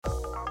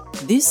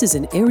This is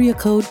an Area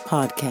Code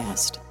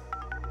Podcast.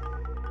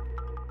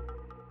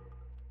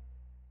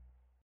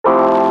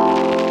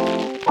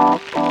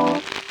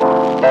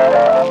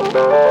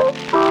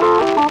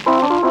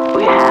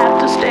 We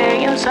have to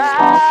stay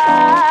inside.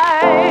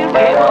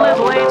 Cable is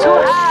way too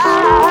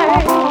high.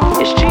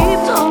 It's cheap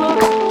to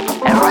look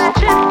at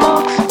ratchet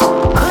books.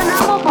 Could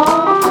have a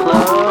book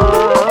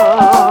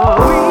club.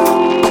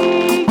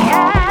 We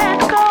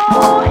can't go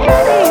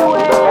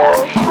anywhere.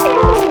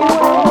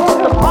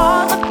 The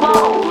bars are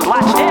closed.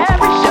 Watched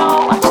every show.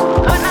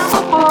 Could have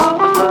a book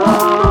club.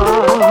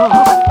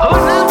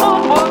 Could have a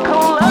book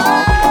club.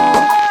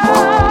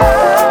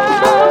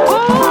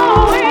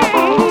 Ooh,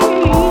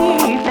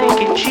 thank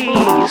you,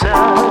 Jesus.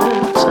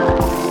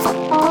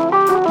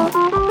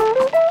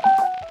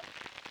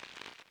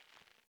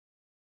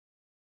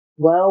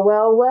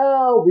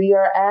 Well, we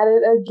are at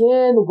it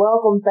again.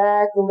 Welcome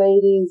back,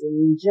 ladies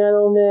and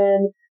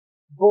gentlemen,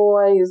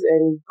 boys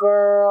and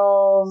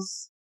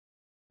girls,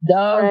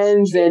 Dogs,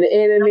 friends and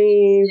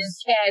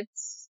enemies,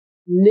 cats,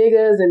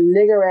 niggas and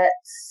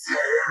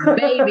niggerettes,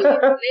 babies,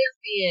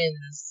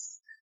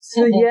 lesbians.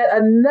 to yet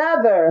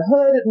another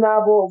Hood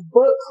Novel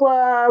Book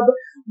Club.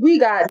 We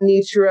got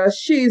Nitra,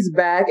 she's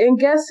back, and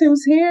guess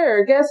who's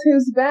here? Guess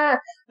who's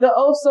back? The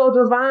oh so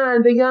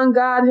divine, the young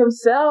god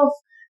himself,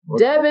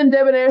 Devin,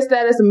 debonair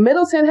status,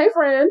 Middleton. Hey,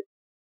 friend.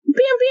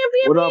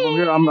 What up?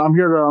 I'm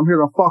here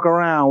to fuck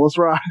around. Let's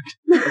rock.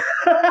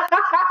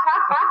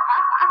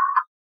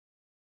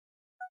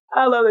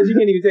 I love that you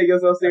can't even take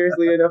yourself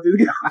seriously enough to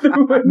go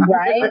through it.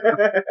 Right?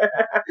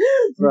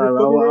 Right,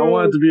 I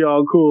wanted to be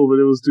all cool, but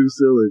it was too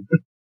silly.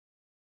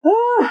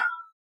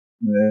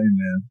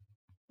 Man.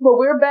 But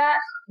we're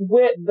back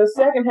with the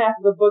second half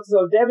of the book.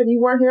 So, Devin, you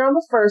weren't here on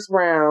the first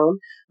round,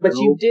 but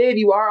Nope.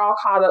 you are all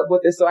caught up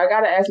with it. So I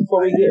got to ask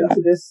before we get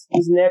into this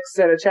next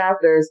set of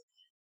chapters,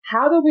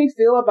 how do we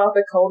feel about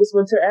the coldest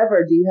winter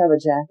ever? Do you have a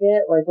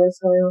jacket? Like, what's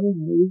going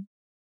on?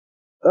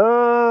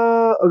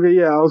 Okay,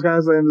 yeah, I was kind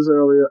of saying this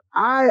earlier.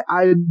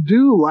 I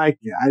do like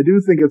it. I do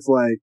think it's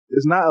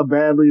not a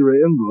badly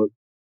written book.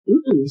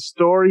 Mm-mm. The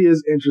story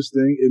is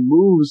interesting. It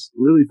moves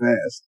really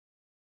fast.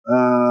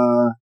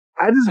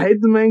 I just hate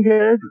the main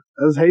character.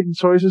 I just hate the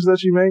choices that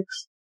she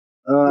makes.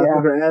 I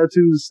think her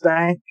attitude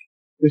stank.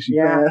 That she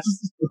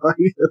fast.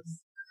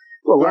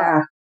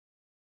 Yeah.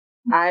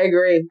 I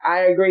agree.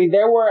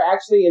 There were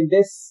actually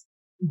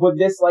with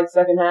this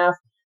second half,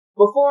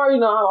 before,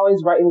 I'm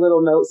always writing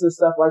little notes and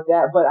stuff like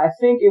that, but I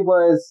think it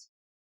was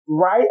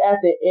right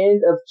at the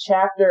end of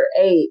chapter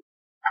 8,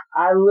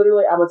 I'm going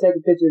to take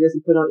a picture of this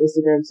and put it on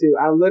Instagram too.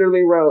 I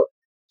literally wrote,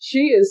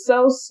 "She is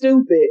so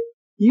stupid.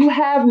 You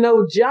have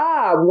no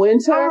job,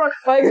 Winter."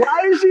 Why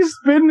is she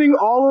spending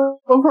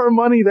all of her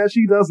money that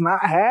she does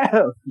not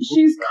have?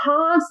 She's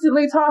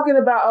constantly talking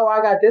about, oh,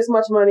 I got this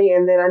much money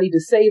and then I need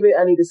to save it.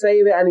 I need to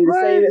save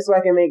it so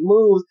I can make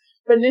moves.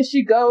 But then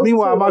she goes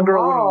Meanwhile, to my the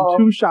girl went mall.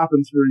 on 2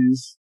 shopping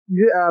sprees.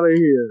 Get out of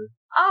here.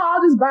 Oh,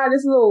 I'll just buy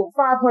this little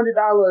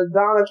 $500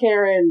 Donna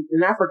Karen,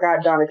 and I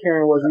forgot Donna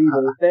Karen was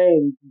even a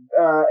thing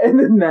in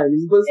the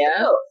 90s, but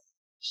still,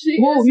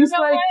 You know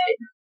like,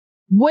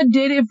 what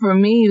did it for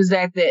me was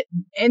that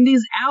and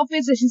these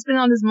outfits that she's spending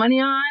all this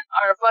money on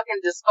are fucking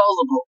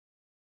disposable.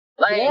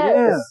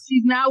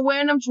 She's not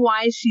wearing them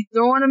twice. She's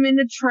throwing them in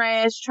the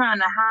trash, trying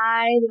to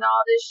hide and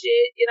all this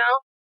shit,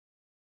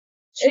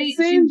 She's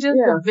just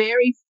a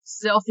very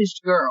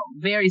selfish girl.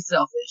 Very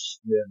selfish.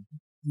 Yeah.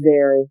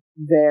 Very,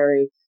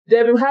 very.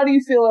 Devin, how do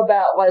you feel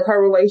about her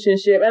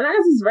relationship? And I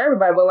guess it's for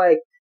everybody, but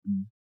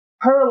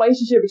her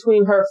relationship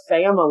between her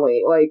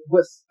family,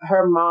 with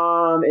her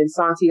mom and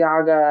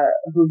Santiago,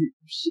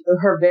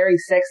 her very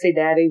sexy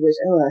daddy, which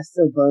that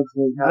still bugs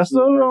me. I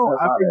still don't.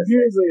 I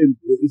forget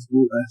it's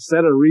a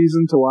set of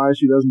reason to why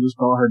she doesn't just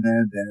call her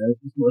dad.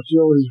 Well, she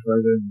always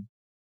refers to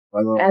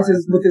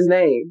him with his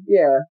name.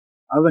 Yeah,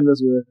 I think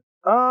that's weird.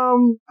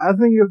 I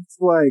think it's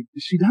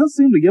she doesn't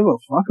seem to give a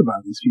fuck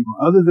about these people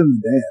other than the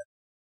dad.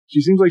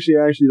 She seems like she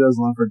actually does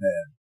love her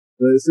dad.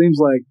 But it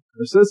seems like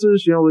her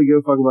sisters, she don't really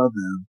give a fuck about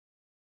them.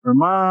 Her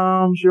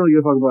mom, she don't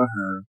give a fuck about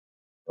her.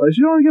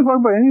 She don't really give a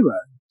fuck about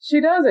anybody. She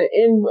doesn't.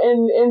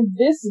 In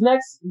this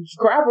next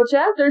grapple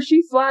chapter,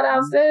 she flat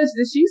out says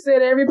that she just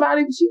said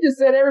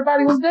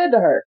everybody was dead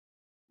to her.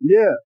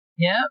 Yeah.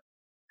 Yep.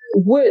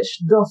 Which,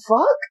 the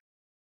fuck?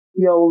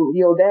 Yo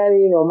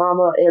daddy, your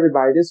mama,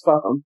 everybody, just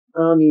fuck them.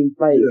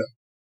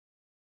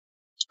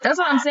 That's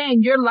what I'm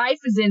saying. Your life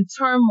is in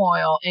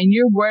turmoil and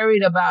you're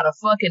worried about a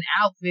fucking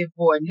outfit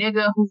for a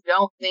nigga who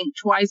don't think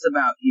twice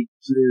about you.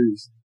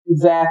 Seriously.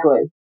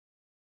 Exactly.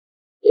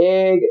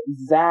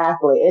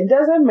 It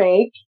doesn't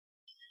make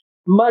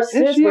much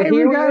sense. She ain't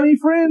even got any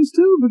friends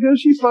too, because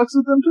she fucks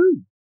with them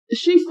too.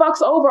 She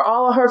fucks over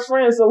all of her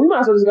friends, so we might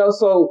as well just go.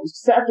 So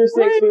chapter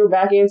 6, we were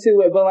back into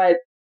it, but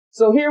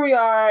so here we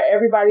are.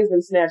 Everybody's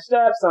been snatched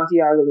up.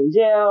 Santiago's in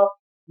jail.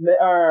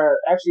 Or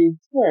actually,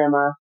 where am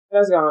I?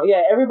 That's gone.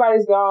 Yeah,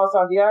 everybody's gone.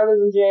 Santiago's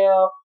in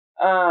jail.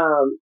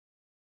 Power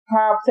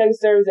protective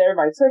service.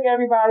 Everybody took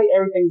everybody.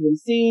 Everything's been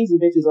seized. The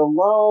bitch is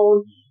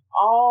alone,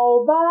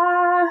 all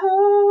by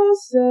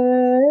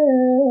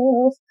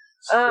herself.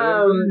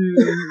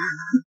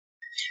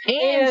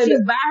 And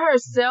she's by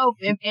herself,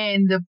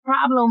 and the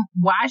problem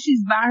why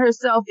she's by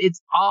herself,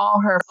 it's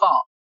all her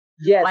fault.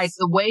 Yes. Like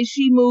the way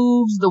she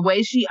moves, the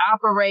way she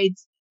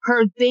operates,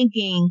 her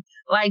thinking,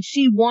 like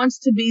she wants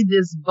to be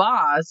this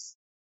boss,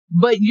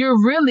 but you're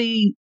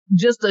really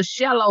just a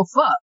shallow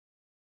fuck.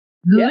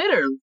 Yep.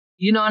 Literally.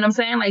 You know what I'm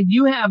saying? Like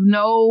you have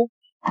no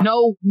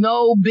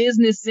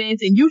business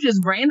sense, and you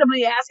just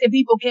randomly asking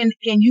people, can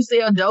you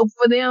sell dope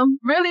for them?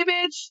 Really,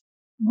 bitch?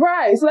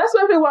 Right. So that's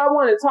definitely what I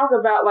want to talk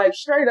about, like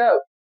straight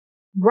up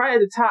right at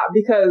the top,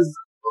 because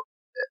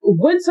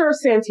Winter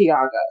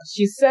Santiago,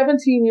 she's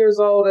 17 years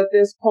old at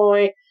this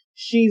point.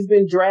 She's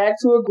been dragged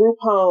to a group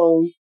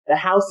home, the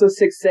House of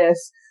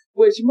Success,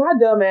 which my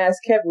dumb ass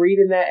kept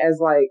reading that as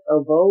like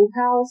a Vogue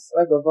house,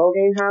 like a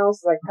Voguing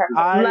house. Like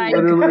I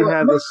literally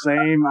had the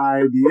same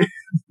idea.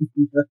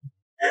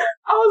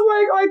 I was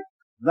like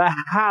the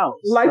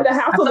house, like the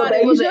House of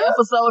Asia. It was an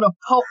episode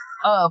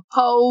of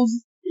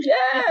Pose.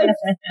 Yes,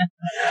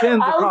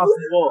 pins across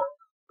the wall.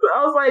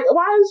 I was like,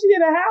 why is she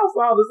in a house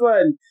all of a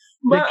sudden?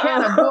 But, the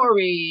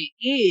category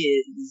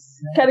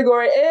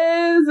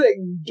is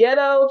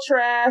ghetto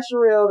trash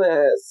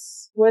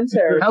realness.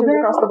 Winter, okay.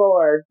 Across the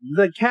board.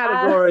 The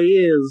category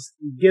is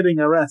getting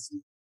arrested.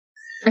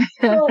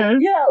 So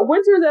yeah,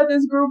 Winter's at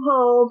this group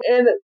home,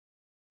 and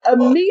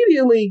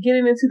immediately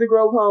getting into the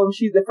group home,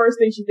 the first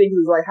thing she thinks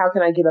is like, how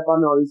can I get up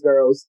on all these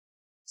girls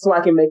so I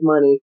can make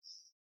money?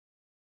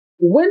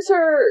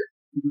 Winter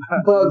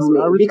bugs me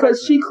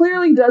because she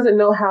clearly doesn't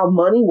know how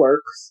money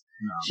works.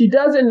 No. She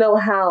doesn't know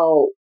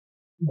how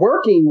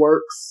working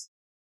works,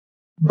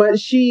 but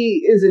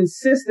she is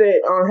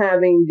insistent on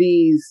having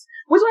these,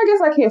 which I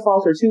guess I can't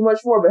fault her too much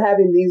for, but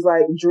having these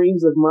like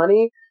dreams of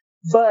money.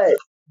 But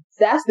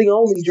that's the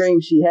only dream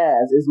she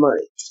has is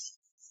money.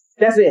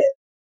 That's it.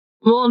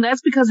 Well,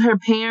 that's because her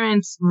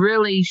parents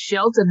really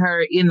sheltered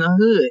her in the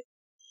hood.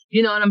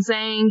 You know what I'm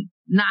saying?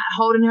 Not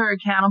holding her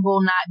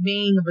accountable, not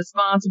being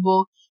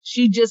responsible.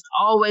 She just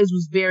always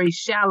was very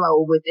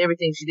shallow with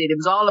everything she did. It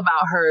was all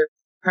about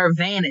her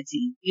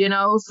vanity, you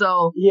know?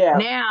 So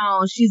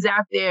now she's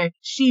out there.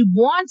 She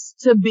wants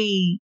to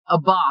be a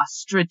boss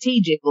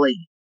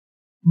strategically,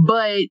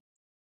 but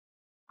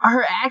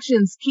her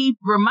actions keep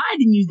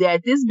reminding you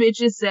that this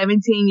bitch is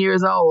 17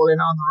 years old and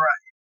on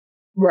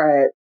the run.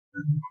 Right.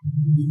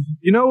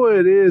 You know what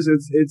it is?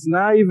 It's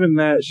not even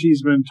that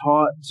she's been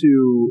taught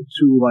to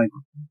like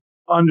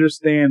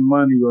understand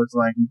money or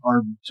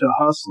to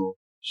hustle.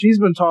 She's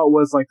been taught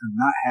what it's like to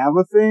not have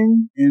a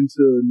thing and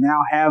to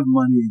now have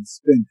money and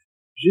spend it.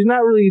 She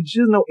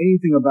doesn't know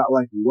anything about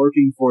like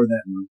working for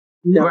that money.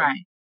 No.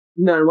 Right.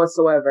 None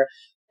whatsoever.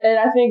 And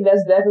I think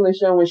that's definitely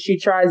shown when she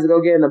tries to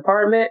go get an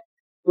apartment,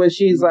 when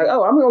she's like,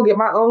 oh, I'm going to get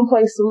my own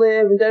place to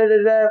live and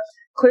da-da-da-da.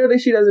 Clearly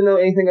she doesn't know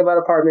anything about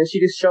apartments. She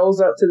just shows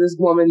up to this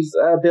woman's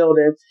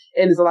building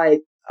and is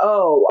like,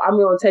 oh, I'm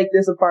going to take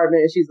this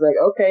apartment. And she's like,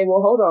 okay,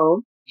 well, hold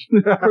on.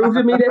 Prove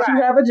to me that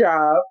you have a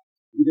job.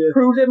 Yeah.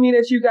 Prove to me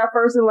that you got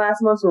first and last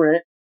month's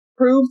rent.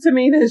 Prove to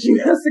me that you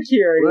got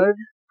security. What?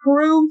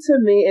 Prove to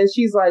me. And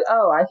she's like,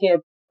 oh, I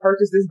can't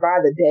purchase this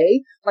by the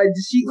day. Like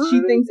she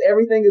thinks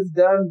everything is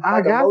done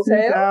like I got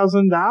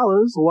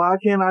 $2,000. Why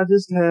can't I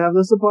just have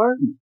this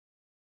apartment?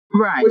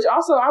 Right. Which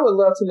also I would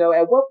love to know,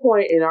 at what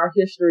point in our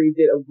history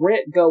did a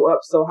rent go up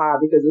so high?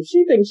 Because if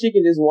she thinks she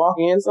can just walk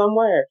in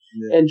somewhere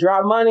and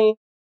drop money,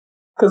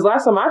 because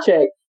last time I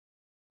checked,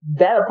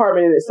 that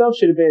apartment in itself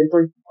should have been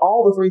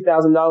all the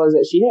 $3,000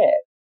 that she had.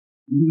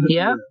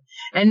 Yeah.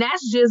 And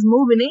that's just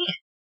moving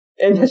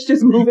in. And that's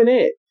just moving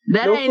in.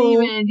 That ain't food,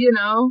 even,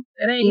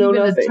 that ain't even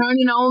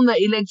turning on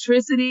the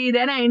electricity.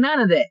 That ain't none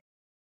of that.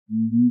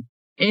 Mm-hmm.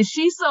 And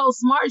she's so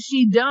smart,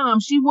 she dumb.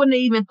 She wouldn't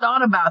have even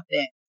thought about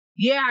that.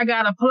 Yeah, I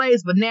got a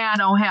place, but now I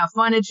don't have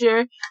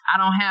furniture. I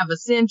don't have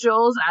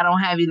essentials. I don't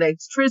have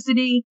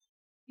electricity.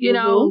 You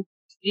know?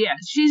 Yeah,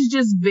 she's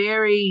just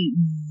very,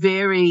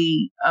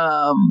 very,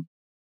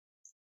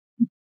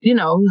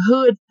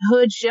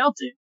 hood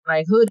shelter,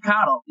 like hood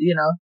coddle,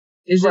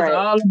 It's just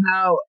all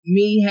about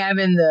me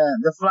having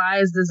the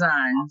flyest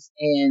designs,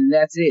 and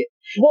that's it.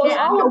 Well, it's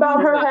all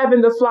about her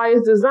having the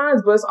flyest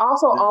designs, but it's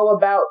also all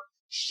about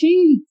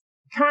she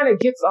kind of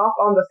gets off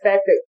on the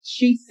fact that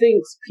she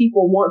thinks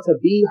people want to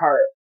be her.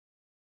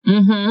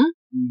 Mm-hmm.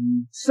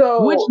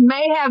 So, which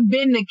may have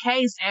been the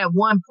case at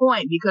one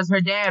point because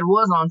her dad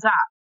was on top,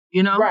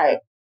 Right.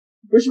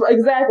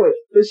 Exactly.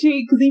 But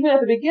because even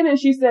at the beginning,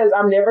 she says,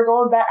 I'm never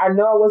going back. I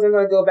know I wasn't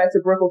going to go back to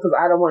Brooklyn because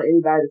I don't want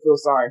anybody to feel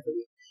sorry for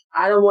me.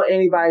 I don't want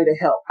anybody to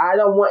help.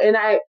 And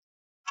I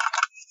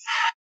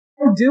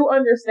do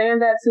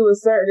understand that to a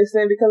certain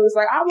extent because it's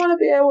like, I want to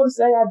be able to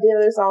say I did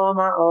this all on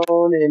my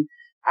own and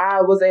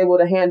I was able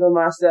to handle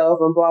myself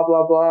and blah,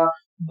 blah, blah.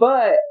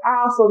 But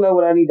I also know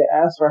when I need to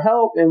ask for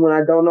help and when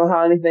I don't know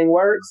how anything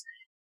works.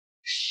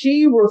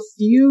 She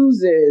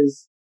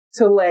refuses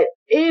to let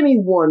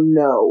anyone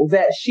know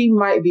that she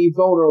might be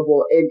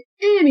vulnerable in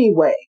any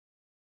way,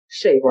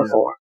 shape, or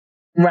form.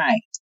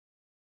 Right.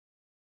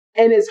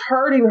 And it's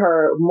hurting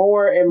her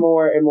more and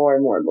more and more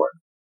and more and more.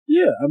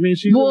 Yeah, I mean,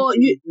 she's in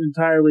an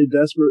entirely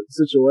desperate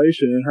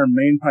situation, and her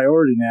main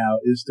priority now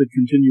is to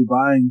continue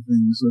buying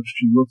things so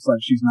she looks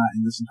like she's not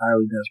in this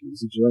entirely desperate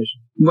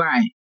situation.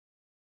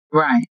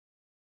 Right.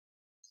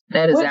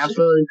 That is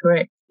absolutely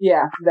correct.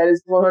 Yeah, that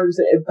is 100%.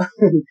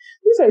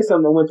 You say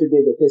something that Winter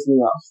did that pissed me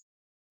off.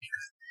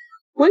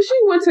 When she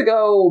went to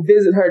go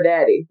visit her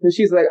daddy, and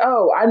she's like,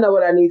 oh, I know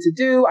what I need to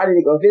do. I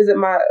need to go visit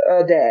my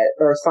dad,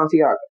 or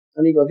Santiago.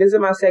 I need to go visit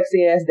my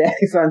sexy ass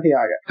daddy,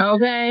 Santiago.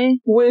 Okay.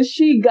 When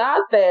she got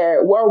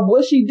there, well,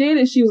 what she did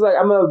is she was like,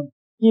 I'm going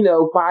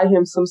to, buy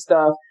him some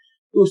stuff.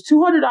 It was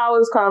 $200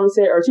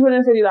 commissary, or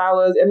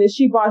 $250, and then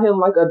she bought him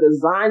like a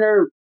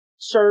designer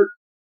shirt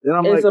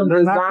and some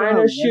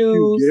designer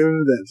shoes. Give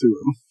that to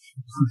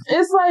him.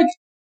 It's like,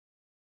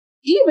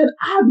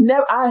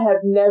 I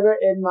have never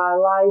in my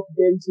life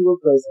been to a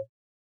prison.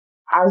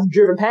 I've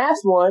driven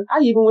past one. I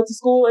even went to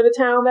school in a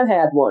town that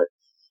had one.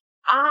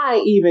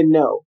 I even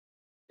know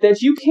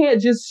that you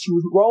can't just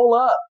roll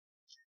up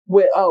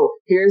with, oh,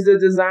 here's the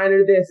designer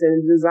this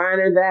and the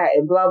designer that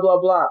and blah, blah,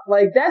 blah.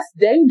 Like, that's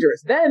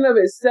dangerous. That in of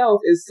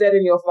itself is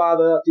setting your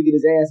father up to get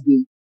his ass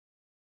beat.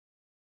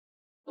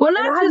 Well,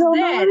 not just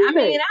that. I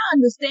mean, I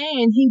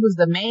understand he was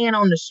the man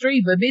on the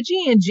street, but bitch,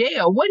 he in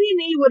jail. What do you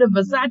need with a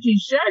Versace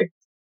shirt?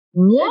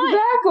 What?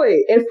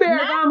 Exactly. And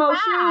Ferragamo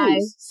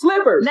shoes.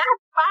 Slippers. Not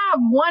 5,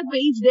 one for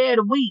each day of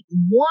the week.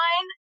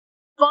 One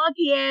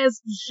funky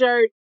ass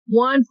shirt,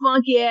 one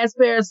funky ass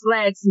pair of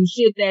slacks and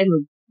shit that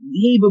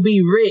he would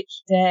be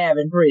rich to have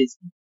in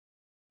prison.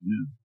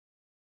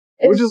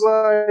 Yeah. Which is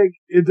like,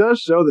 it does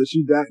show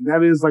that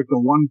that is like the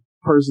one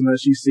person that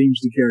she seems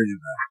to care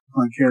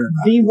about.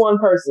 The one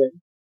person.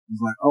 He's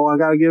like, oh, I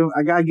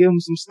gotta give him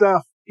some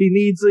stuff. He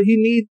needs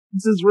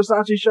his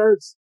Versace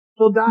shirts.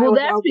 He'll die. Well,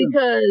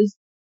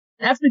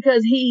 that's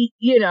because he,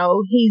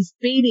 he's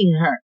feeding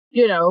her.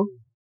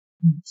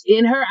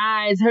 In her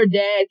eyes, her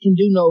dad can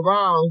do no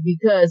wrong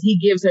because he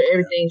gives her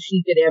everything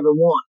she could ever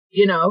want.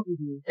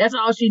 That's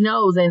all she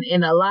knows.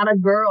 And a lot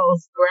of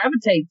girls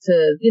gravitate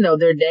to,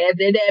 their dad.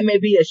 Their dad may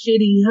be a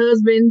shitty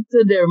husband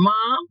to their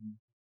mom,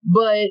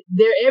 but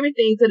they're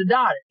everything to the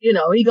daughter.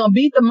 He gonna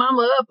beat the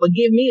mama up or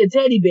give me a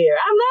teddy bear.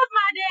 I love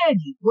my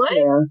daddy. What?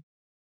 Yeah.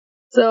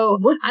 So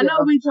I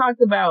know we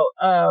talked about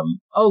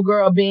old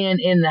girl being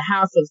in the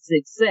house of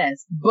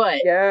success,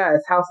 but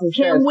yes, house of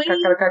success. Can we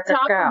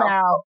talk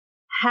about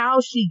how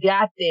she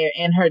got there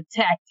and her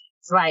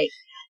tactics? Like,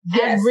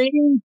 as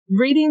reading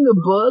the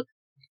book,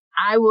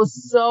 I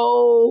was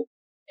so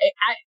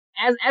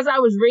as I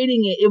was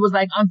reading it, it was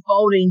like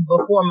unfolding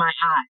before my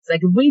eyes.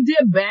 Like, if we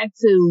did back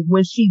to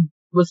when she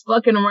was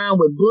fucking around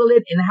with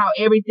Bullet and how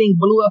everything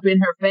blew up in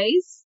her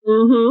face,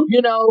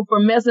 for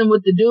messing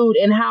with the dude,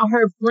 and how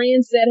her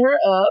friend set her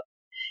up,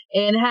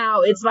 and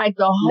how it's like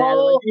the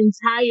whole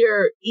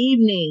entire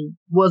evening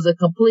was a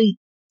complete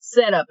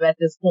setup at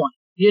this point,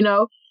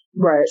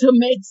 right? To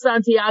make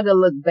Santiago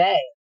look bad.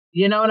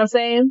 You know what I'm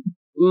saying?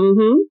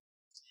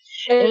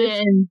 Mm-hmm.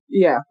 And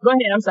yeah. Go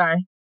ahead. I'm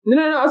sorry.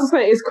 No. I was just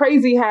saying, it's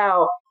crazy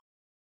how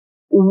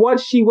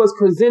once she was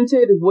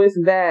presented with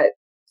that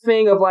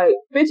thing of like,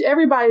 bitch,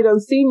 everybody done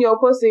seen your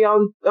pussy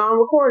on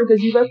recording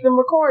because you let them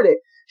record it.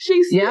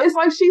 It's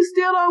like she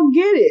still don't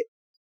get it.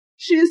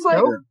 She's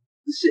like,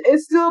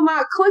 it's still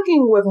not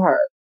clicking with her.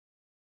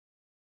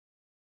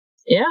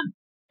 Yeah.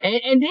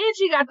 And then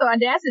she got the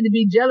audacity to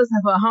be jealous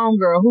of her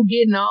homegirl who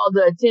getting all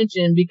the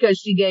attention because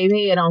she gave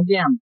head on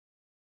camera.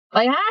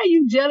 Like, how are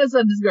you jealous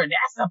of this girl?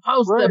 That's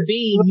supposed to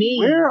be me.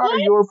 Where are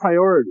your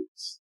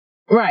priorities?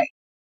 Right.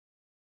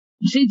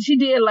 She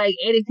did like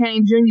Eddie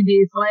Kane Jr.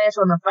 did Flash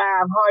on the 5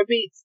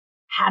 Heartbeats.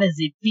 How does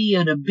it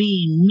feel to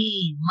be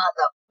me,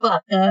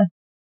 motherfucker?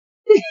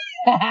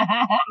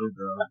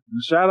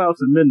 Shout out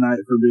to Midnight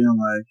for being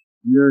like,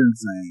 you're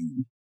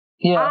insane.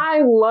 Yeah.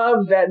 I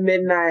love that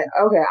Midnight.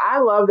 Okay, I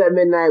love that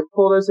Midnight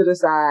pulled her to the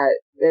side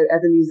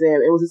at the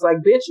museum. It was just like,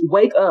 bitch,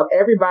 wake up.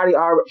 Everybody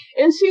already...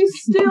 And she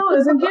still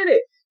doesn't get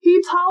it. He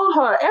told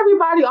her,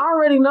 everybody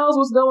already knows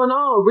what's going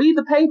on. Read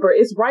the paper.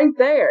 It's right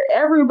there.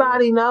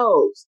 Everybody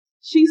knows.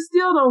 She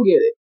still don't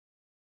get it.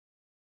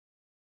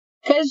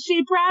 Cause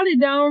she probably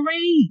don't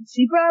read.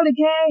 She probably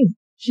can't.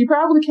 She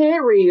probably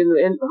can't read.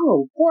 And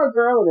oh, poor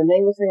girl in the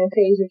name of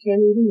Fantasia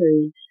can't even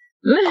read.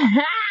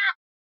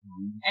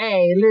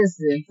 Hey,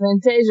 listen,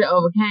 Fantasia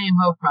overcame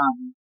her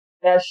problem.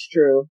 That's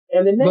true.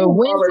 And the name of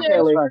Barbara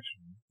Kelly.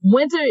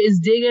 Winter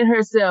is digging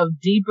herself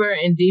deeper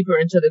and deeper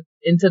into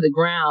the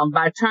ground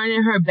by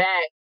turning her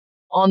back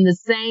on the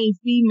same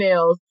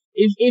females.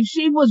 If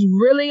she was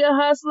really a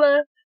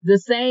hustler, the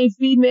same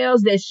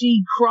females that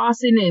she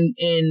crossing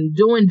and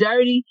doing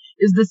dirty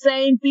is the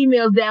same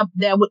females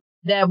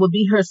that would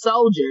be her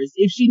soldiers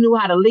if she knew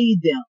how to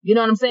lead them. You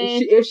know what I'm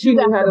saying? If she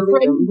knew how to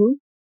lead them. Mm-hmm.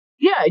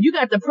 Yeah, you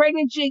got the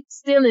pregnant chick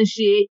stealing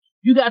shit.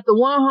 You got the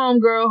one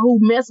homegirl who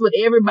messed with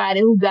everybody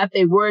who got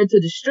their word to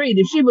the street.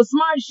 If she was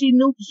smart, she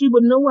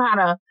would know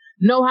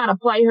how to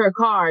play her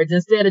cards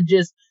instead of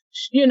just,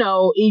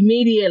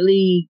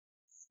 immediately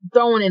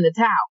throwing in the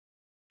towel.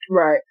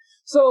 Right.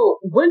 So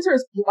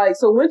Winter's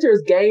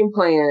game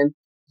plan,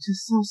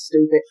 just so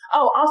stupid.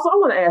 Oh, also I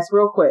want to ask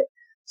real quick.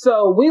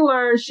 So we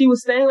learned she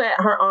was staying at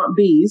her Aunt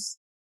B's,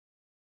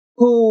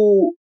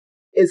 who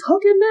is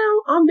hooking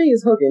now. Aunt B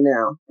is hooking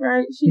now,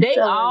 right? They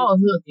all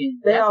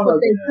hooking. That's what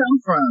they come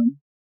from.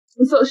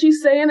 So she's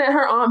staying at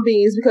her Aunt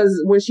B's because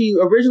when she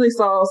originally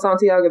saw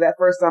Santiago that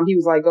first time, he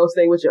was like, go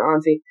stay with your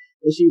auntie.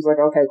 And she was like,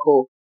 okay,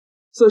 cool.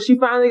 So she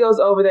finally goes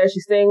over there.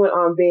 She's staying with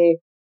Aunt B.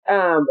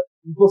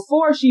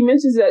 Before she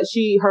mentions that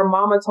her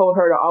mama told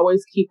her to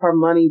always keep her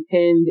money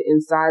pinned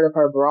inside of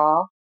her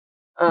bra.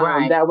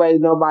 Right. That way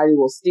nobody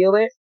will steal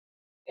it.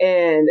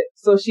 And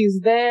so she's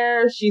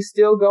there. She's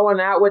still going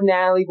out with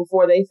Natalie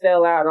before they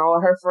fell out and all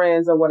of her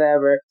friends or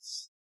whatever.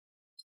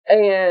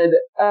 And,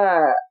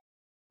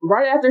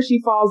 right after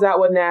she falls out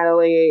with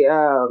Natalie,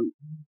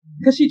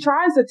 cause she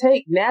tries to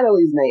take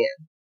Natalie's man.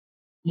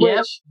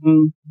 Yep.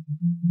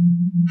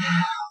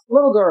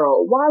 Little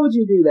girl, why would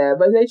you do that?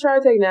 But they try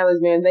to take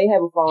Natalie's man. They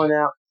haven't fallen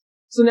out.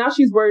 So now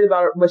she's worried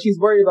about it, but she's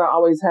worried about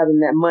always having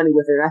that money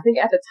with her. And I think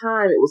at the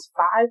time it was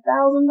 $5,000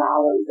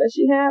 that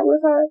she had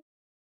with her,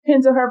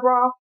 pinned to her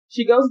bra.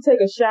 She goes to take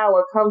a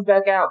shower, comes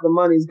back out, the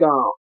money's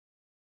gone.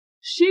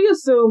 She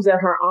assumes that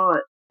her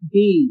Aunt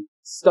B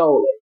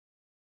stole it.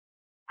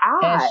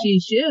 As she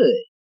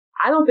should.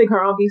 I don't think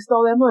her Aunt B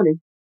stole that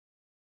money.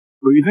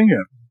 What do you think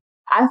of?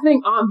 I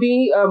think Aunt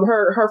B,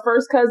 her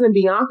first cousin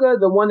Bianca,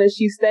 the one that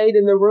she stayed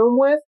in the room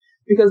with,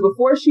 because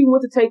before she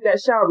went to take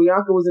that shower,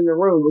 Bianca was in the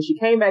room. When she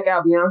came back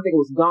out, Bianca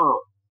was gone.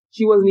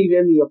 She wasn't even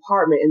in the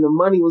apartment, and the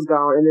money was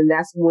gone. And then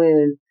that's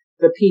when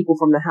the people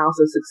from the House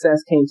of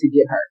Success came to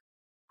get her.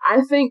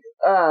 I think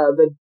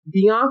the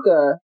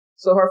Bianca,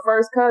 so her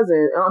first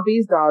cousin, Aunt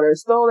B's daughter,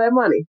 stole that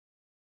money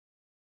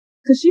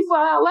because she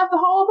flat out left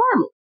the whole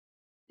apartment.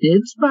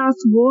 It's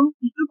possible.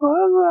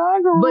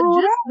 But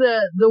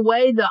just the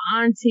way the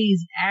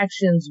auntie's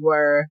actions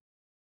were,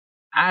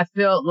 I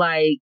felt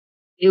like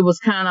it was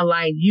kind of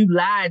like you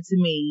lied to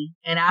me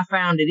and I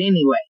found it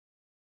anyway.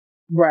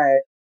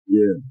 Right.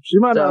 Yeah. She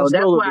might not have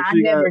stole it,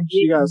 but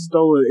she got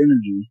stolen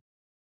energy.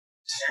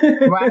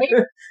 Right?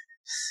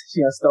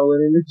 She got stolen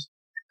energy.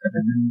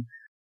 Mm-hmm.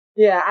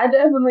 Yeah, I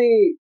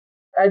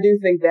do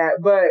think that,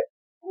 but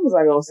what was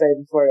I going to say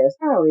before this?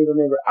 I don't even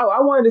remember. Oh, I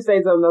wanted to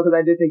say something though because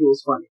I did think it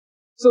was funny.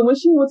 So when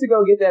she went to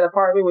go get that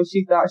apartment, when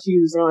she thought she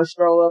was going to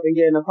stroll up and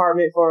get an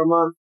apartment for a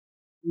month,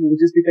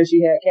 just because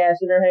she had cash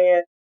in her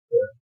hand.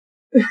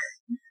 Yeah.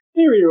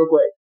 Let me read it real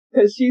quick.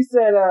 Cause she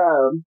said,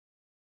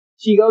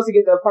 she goes to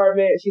get the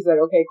apartment. She's like,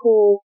 okay,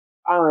 cool.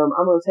 I'm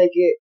going to take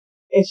it.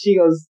 And she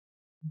goes,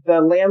 the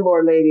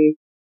landlord lady,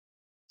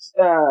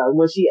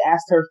 when she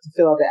asked her to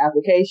fill out the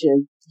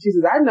application, she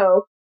says, I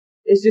know.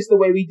 It's just the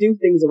way we do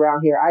things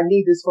around here. I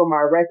need this for my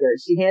record.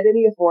 She handed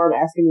me a form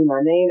asking me my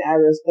name,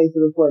 address, place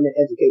of employment,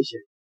 education.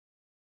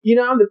 You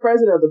know, I'm the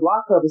president of the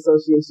Block Club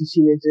Association,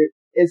 she mentioned.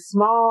 It's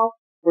small.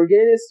 We're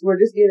just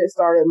getting it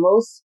started.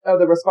 Most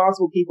of the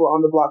responsible people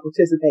on the block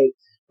participate.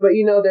 But,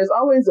 you know, there's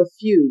always a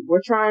few.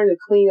 We're trying to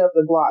clean up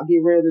the block,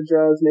 get rid of the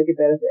drugs, make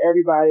it better for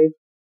everybody.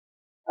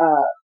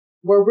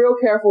 We're real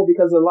careful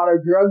because a lot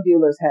of drug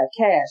dealers have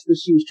cash, but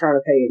she was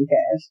trying to pay in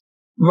cash.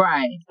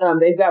 Right.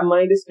 They've got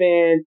money to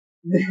spend.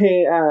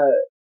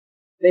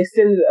 They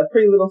send a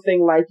pretty little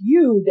thing like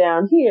you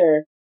down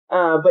here.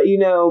 But you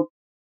know,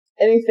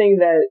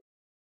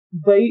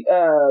 but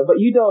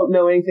you don't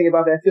know anything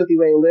about that filthy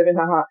way of living.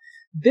 Haha.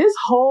 This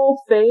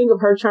whole thing of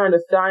her trying to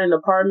find an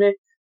apartment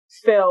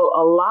felt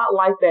a lot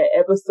like that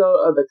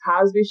episode of The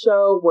Cosby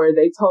Show where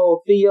they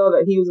told Theo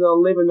that he was going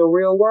to live in the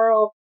real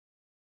world.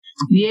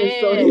 Yeah. And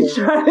so he's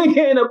trying to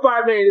get an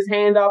apartment and just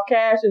hand off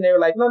cash. And they were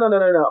like, no.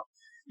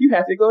 You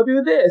have to go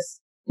do this.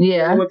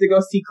 Yeah. And we went to go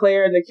see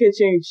Claire in the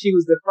kitchen. She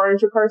was the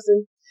furniture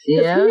person.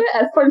 Yeah.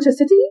 At Furniture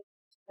City.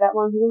 That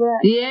one, remember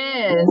that?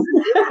 Yes.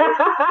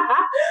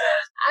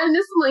 I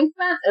just like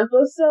that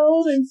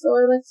episode, and so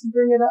I like to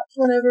bring it up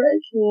whenever I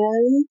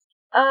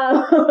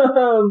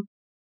can.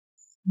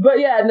 But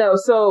yeah, no,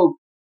 so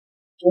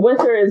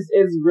Winter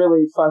is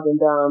really fucking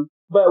dumb.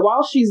 But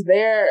while she's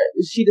there,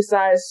 she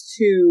decides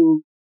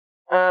to,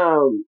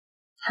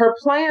 her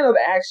plan of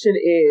action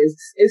is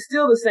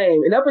still the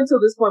same. And up until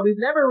this point, we've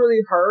never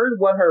really heard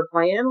what her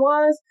plan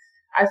was.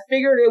 I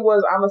figured it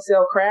was, I'ma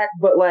sell crack,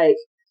 but like,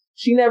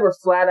 she never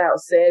flat out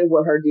said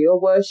what her deal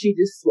was. She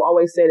just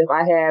always said, if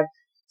I have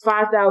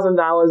 $5,000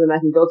 and I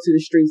can go to the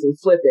streets and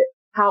flip it.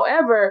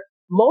 However,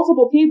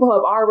 multiple people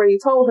have already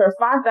told her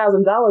 $5,000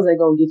 ain't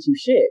gonna get you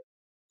shit.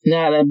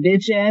 Not a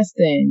bitch ass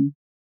thing.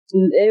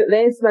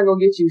 It's not gonna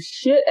get you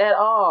shit at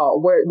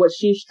all, what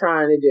she's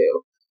trying to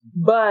do.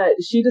 But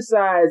she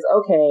decides,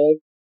 okay,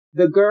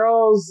 the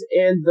girls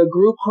in the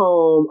group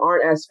home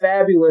aren't as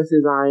fabulous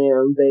as I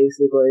am,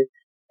 basically.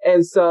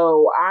 And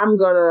so I'm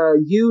gonna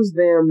use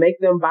them, make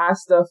them buy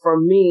stuff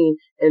from me,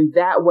 and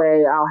that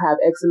way I'll have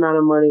X amount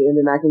of money and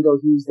then I can go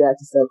use that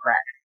to sell crack.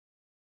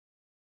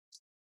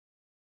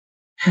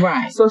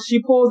 Right. So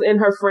she pulls in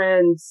her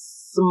friend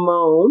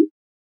Simone,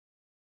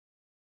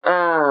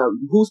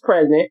 who's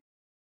pregnant,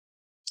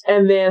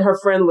 and then her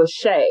friend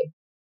Lachey.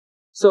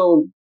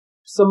 So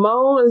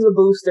Simone is a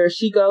booster.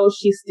 She goes,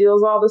 she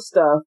steals all the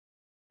stuff.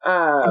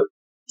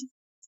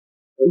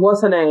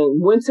 what's her name?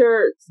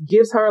 Winter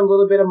gives her a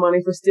little bit of money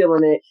for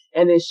stealing it,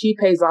 and then she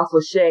pays off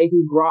Lachey,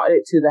 who brought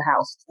it to the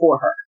house for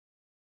her.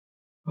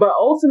 But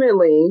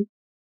ultimately,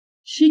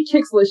 she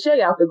kicks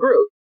Lachey out the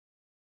group.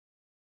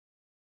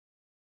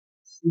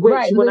 Which,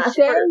 right. when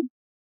Lachey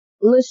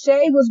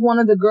was one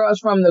of the girls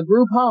from the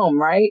group home,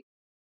 right?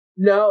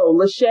 No,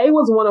 Lachey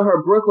was one of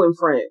her Brooklyn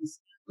friends.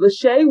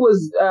 Lachey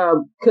was,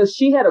 cause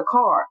she had a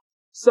car.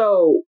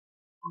 So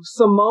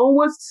Simone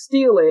would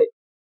steal it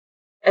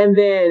and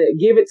then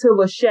give it to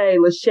Lachey.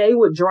 Lachey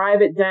would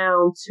drive it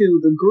down to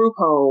the group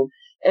home,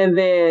 and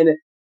then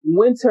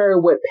Winter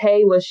would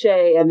pay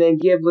Lachey and then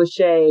give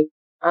Lachey,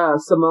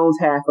 Simone's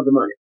half of the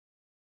money.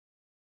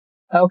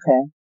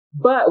 Okay.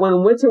 But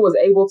when Winter was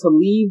able to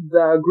leave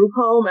the group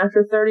home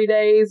after 30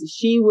 days,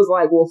 she was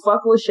like, well,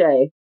 fuck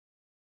Lachey.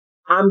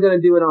 I'm going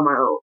to do it on my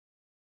own.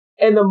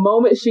 And the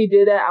moment she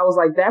did that, I was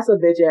like, that's a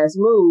bitch ass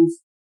move.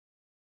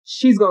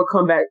 She's going to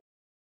come back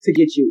to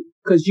get you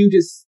because you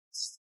just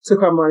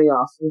took her money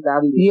off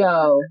without even.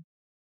 Yo,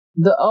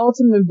 the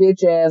ultimate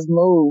bitch ass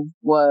move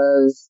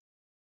was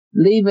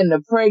leaving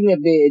the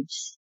pregnant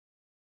bitch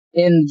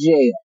in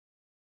jail.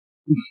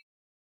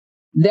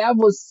 That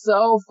was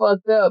so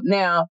fucked up.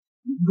 Now,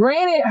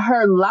 granted,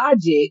 her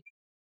logic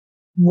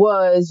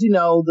was,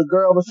 the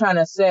girl was trying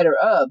to set her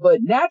up, but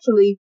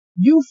naturally,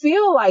 you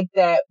feel like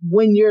that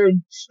when you're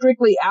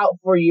strictly out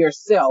for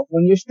yourself,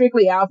 when you're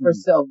strictly out for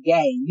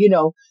self-gain.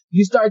 You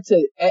start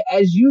to,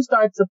 as you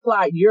start to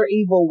plot your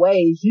evil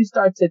ways, you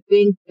start to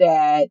think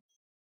that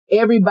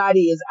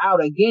everybody is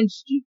out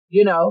against you,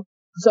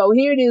 So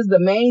here it is, the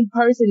main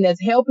person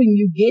that's helping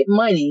you get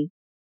money,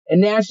 and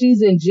now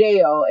she's in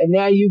jail, and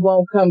now you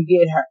won't come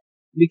get her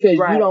because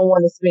you don't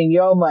want to spend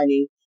your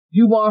money.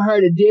 You want her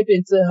to dip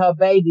into her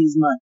baby's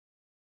money.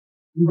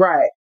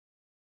 Right.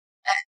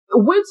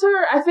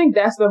 Winter, I think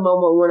that's the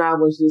moment when I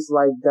was just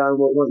like done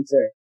with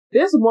Winter.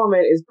 This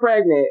woman is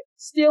pregnant,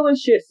 stealing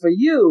shit for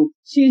you.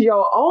 She's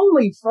your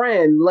only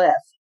friend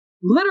left.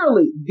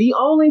 Literally, the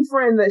only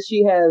friend that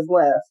she has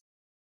left.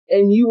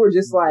 And you were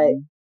just like,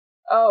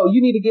 oh,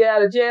 you need to get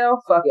out of jail?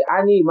 Fuck it.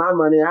 I need my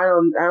money. I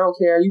don't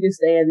care. You can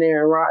stay in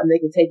there and rot and they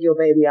can take your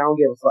baby. I don't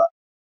give a fuck.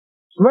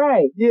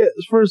 Right. Yeah,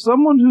 for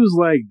someone who's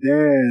like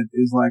dad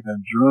is like a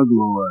drug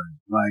lord,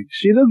 like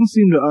she doesn't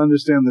seem to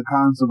understand the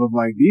concept of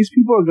like these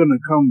people are gonna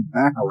come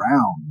back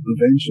around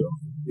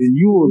eventually, and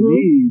you will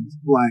need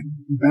like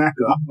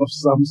backup of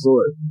some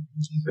sort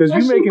because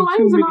you're making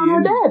too many. She blames it on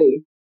her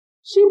daddy.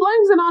 She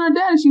blames it on her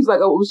daddy. She's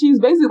like, oh,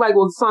 she's basically like,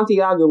 well,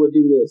 Santiago would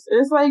do this,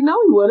 and it's like, no,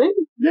 he wouldn't.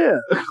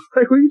 Yeah,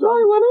 like what are you talking? No,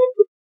 he wouldn't.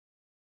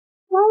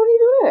 Why would he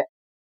do that?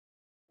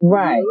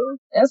 Right.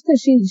 That's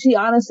because she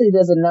honestly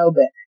doesn't know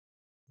better.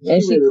 And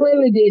she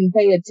clearly didn't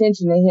pay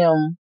attention to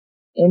him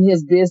in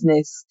his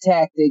business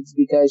tactics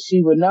because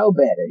she would know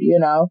better,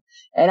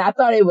 And I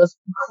thought it was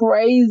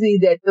crazy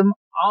that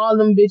all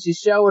them bitches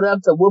showed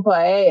up to whoop her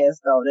ass,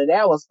 though.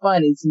 That was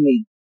funny to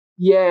me.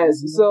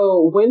 Yes.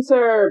 So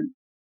Winter,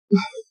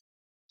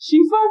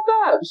 she fucked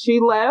up. She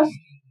left.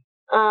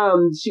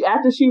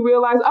 After she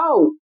realized,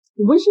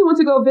 when she went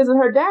to go visit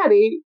her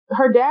daddy,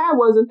 her dad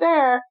wasn't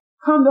there.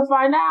 Come to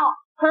find out,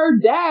 her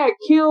dad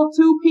killed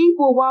 2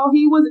 people while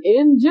he was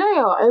in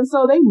jail. And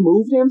so they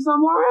moved him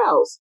somewhere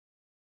else.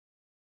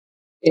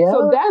 Yeah.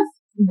 So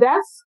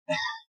that's,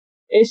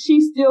 and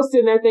she's still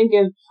sitting there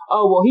thinking,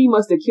 oh, well, he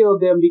must have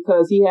killed them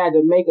because he had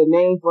to make a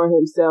name for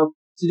himself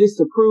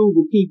to prove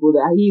to people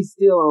that he's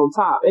still on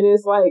top. And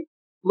it's like,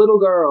 little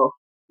girl,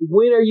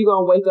 when are you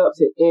going to wake up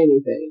to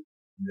anything?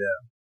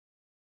 Yeah.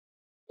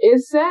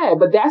 It's sad,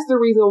 but that's the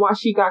reason why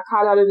she got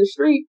caught out in the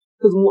street,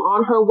 because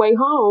on her way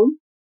home,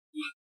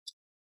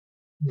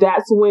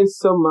 that's when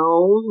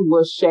Simone,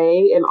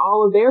 Lachey, and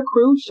all of their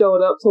crew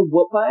showed up to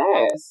whoop her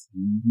ass.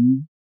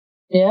 Mm-hmm.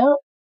 Yeah.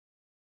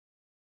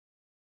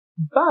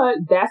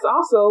 But that's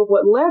also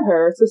what led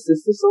her to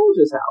Sister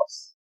Soldier's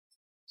house.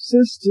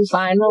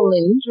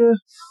 Finally.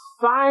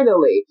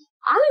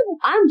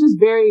 I'm just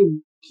very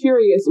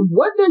curious.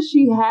 What does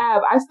she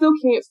have? I still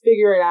can't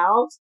figure it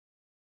out.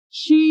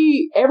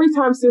 Every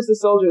time Sister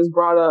Soldier is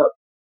brought up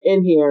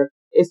in here,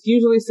 it's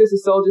usually Sister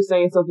Soldier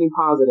saying something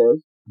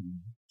positive.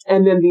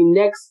 And then the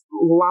next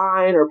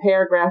line or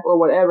paragraph or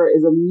whatever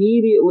is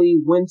immediately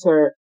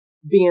Winter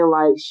being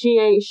like, she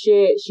ain't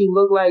shit, she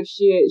look like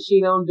shit, she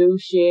don't do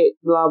shit,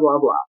 blah, blah,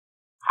 blah.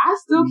 I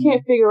still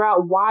can't figure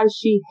out why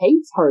she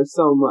hates her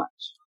so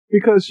much.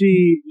 Because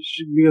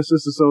because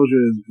Sister Soldier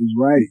is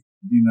right,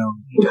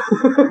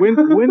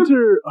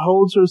 Winter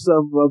holds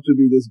herself up to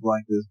be this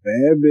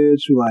bad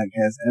bitch who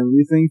has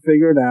everything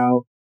figured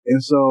out.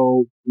 And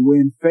so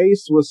when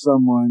faced with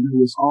someone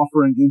who is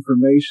offering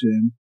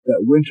information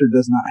that Winter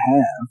does not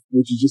have,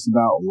 which is just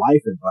about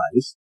life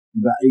advice,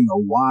 about,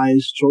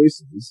 wise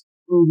choices,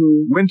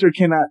 Winter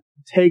cannot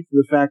take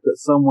the fact that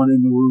someone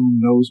in the room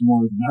knows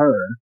more than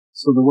her.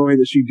 So the way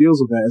that she deals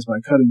with that is by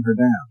cutting her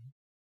down.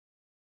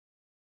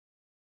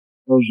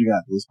 Suppose you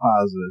got those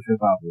positive hip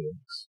hop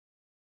lyrics.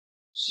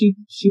 She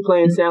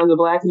playing Sounds of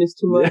Blackness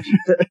too much.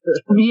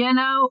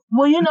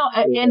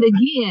 and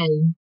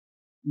again,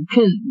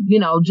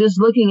 just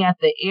looking at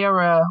the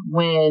era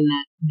when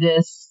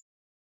this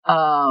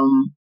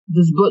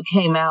book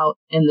came out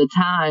in the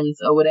Times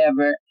or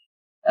whatever,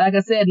 like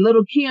I said,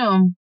 Little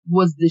Kim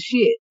was the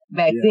shit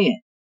back then.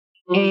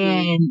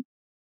 And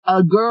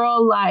a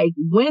girl like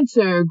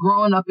Winter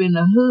growing up in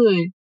the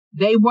hood,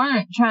 they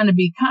weren't trying to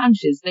be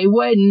conscious. They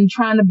wasn't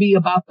trying to be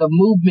about the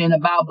movement,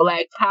 about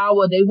Black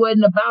power. They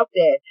wasn't about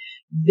that.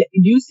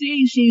 You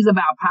see, she's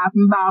about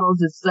popping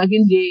bottles and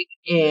sucking dick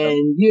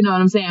and, you know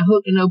what I'm saying,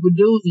 hooking up with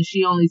dudes, and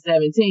she only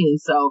 17.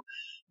 So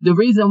the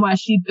reason why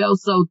she felt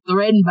so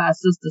threatened by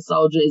Sister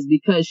Soldier is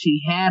because she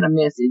had a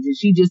message and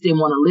she just didn't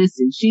want to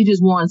listen. She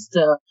just wants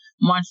to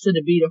march to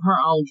the beat of her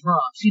own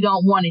drum. She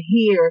don't want to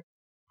hear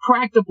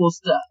practical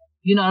stuff.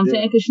 You know what I'm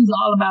saying? Because she's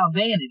all about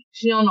vanity.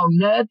 She don't know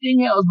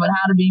nothing else but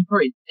how to be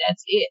pretty.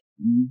 That's it.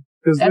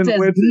 Because that's as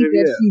deep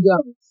as she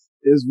goes.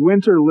 As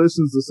Winter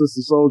listens to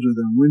Sister Soldier,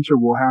 then Winter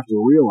will have to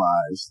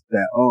realize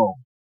that, oh,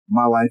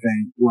 my life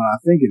ain't what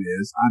I think it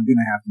is. I'm going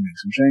to have to make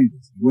some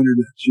changes. Winter,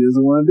 she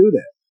doesn't want to do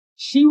that.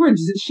 She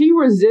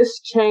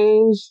resists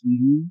change.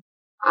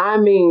 I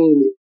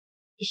mean,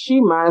 she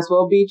might as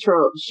well be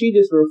Trump. She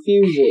just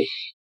refuses.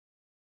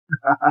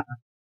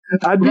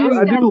 I do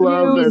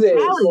love that Sister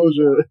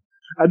Soldier.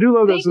 I do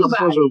love that Sister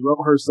Soldier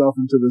wrote herself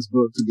into this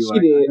book to be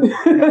did.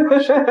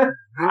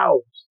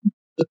 Ouch.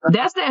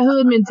 That's that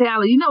hood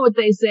mentality. You know what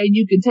they say?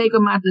 You can take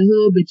them out the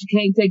hood, but you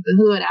can't take the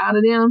hood out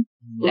of them.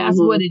 That's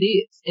what it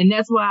is. And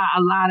that's why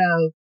a lot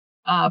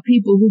of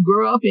people who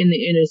grow up in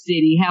the inner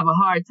city have a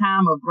hard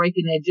time of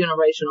breaking that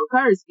generational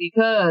curse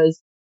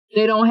because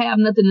they don't have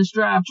nothing to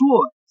strive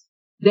towards.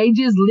 They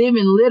just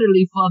living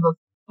literally for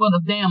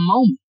the damn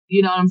moment.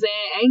 You know what I'm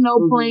saying? Ain't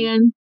no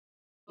plan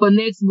for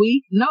next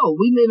week. No,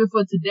 we living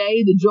for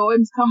today. The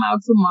Jordans come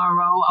out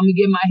tomorrow. I'm gonna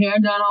get my hair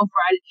done on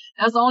Friday.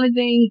 That's the only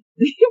thing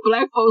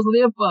Black folks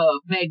lived for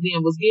back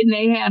then was getting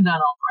their hair done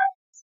on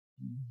Fridays.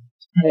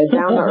 Head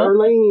down to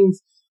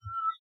Orleans.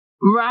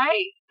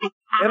 Right?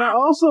 And I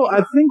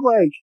think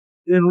like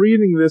in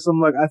reading this, I'm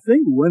like, I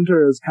think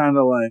Winter is kind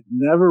of like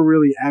never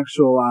really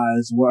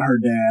actualized what her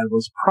dad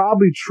was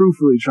probably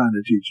truthfully trying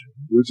to teach her,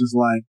 which is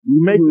like, we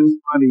make this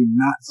money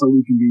not so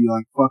we can be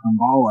like fucking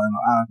balling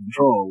out of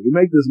control. We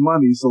make this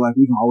money so like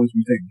we can always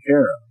be taken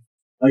care of.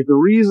 Like the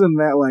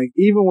reason that like,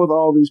 even with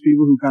all these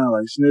people who kind of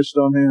like snitched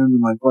on him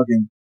and like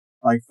fucking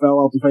like fell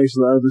off the face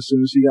of the earth as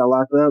soon as he got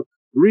locked up,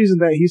 the reason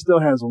that he still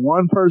has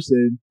one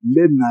person,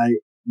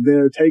 Midnight,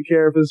 there to take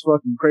care of his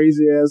fucking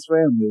crazy ass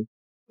family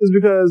is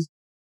because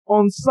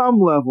on some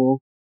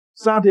level,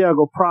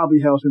 Santiago probably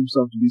held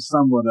himself to be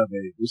somewhat of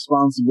a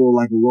responsible,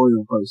 like a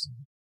loyal person.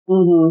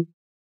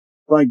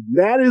 Like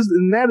that is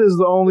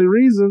the only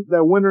reason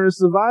that Winter is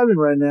surviving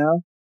right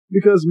now,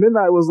 because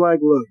Midnight was like,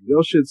 look,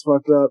 your shit's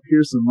fucked up,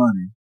 here's some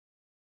money.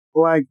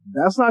 Like,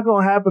 that's not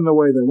gonna happen the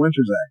way that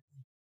Winter's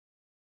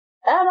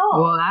acting. At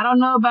all. Well, I don't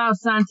know about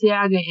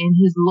Santiago and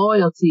his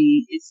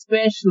loyalty,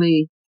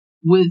 especially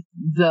with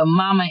the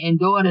mama and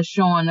daughter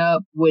showing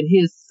up with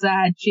his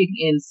side chick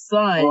and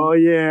son. Oh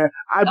yeah,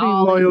 I be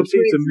loyalty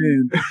to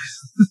men.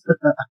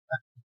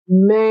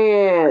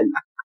 Man,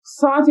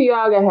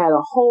 Santiago had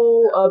a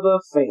whole other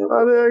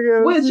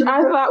family, which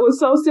I thought was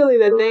so silly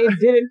that they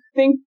didn't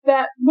think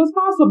that was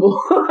possible.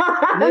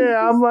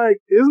 Yeah, I'm like,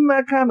 isn't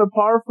that kind of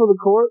par for the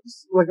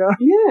course? Like,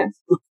 yes.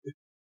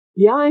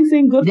 Y'all ain't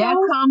seen Goodfellas? That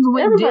comes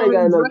with everybody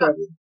got no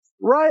trouble.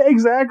 Right,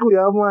 exactly.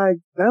 I'm like,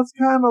 that's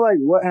kind of like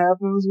what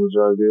happens with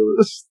drug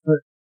dealers.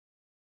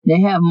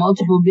 They have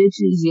multiple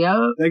bitches,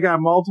 They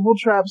got multiple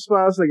trap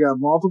spots. They got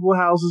multiple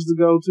houses to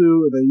go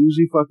to. And they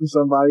usually fucking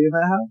somebody in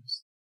that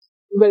house.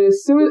 But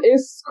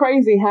it's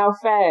crazy how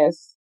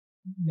fast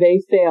they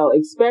fail,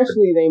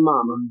 especially their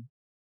mama.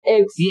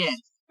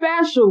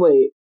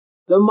 Especially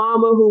the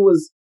mama who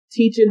was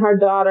teaching her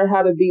daughter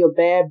how to be a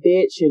bad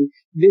bitch, and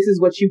this is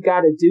what you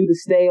got to do to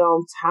stay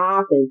on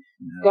top, and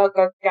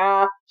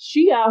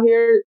she out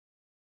here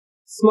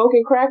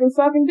smoking crack and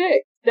sucking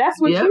dick. That's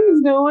what she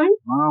was doing.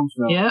 Mom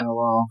fell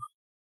off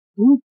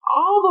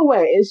all the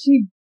way, and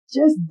she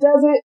just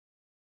doesn't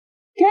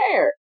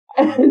care.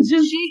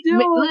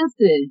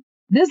 Listen,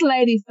 this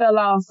lady fell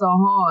off so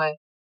hard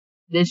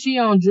that she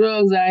on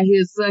drugs out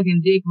here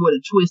sucking dick with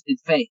a twisted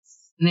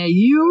face. Now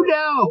you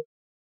know.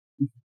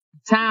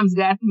 Times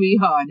got to be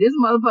hard. This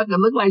motherfucker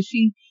look like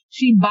she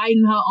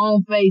biting her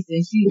own face,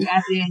 and she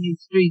out there in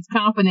these streets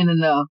confident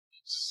enough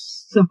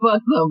to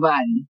fuck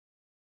somebody.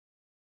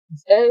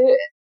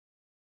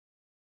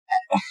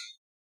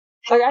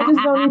 Like, I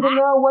just don't even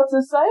know what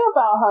to say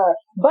about her.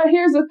 But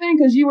here's the thing,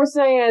 because you were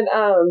saying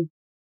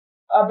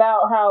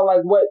about how,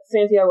 like, what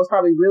Santiago was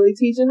probably really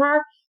teaching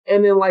her,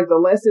 and then, like, the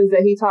lessons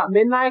that he taught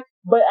Midnight.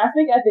 But I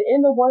think at the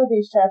end of one of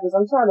these chapters,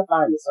 I'm trying to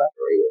find this stuff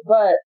for you,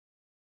 but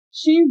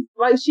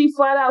she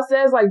flat out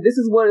says, like, this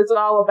is what it's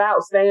all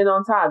about, staying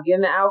on top,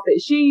 getting the outfit.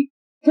 She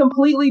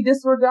completely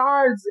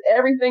disregards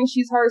everything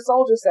she's heard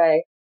Soldier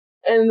say,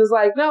 and is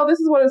like, no, this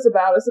is what it's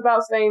about. It's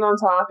about staying on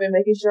top and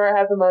making sure I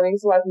have the money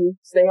so I can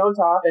stay on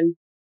top and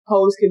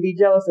hoes can be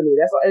jealous of me.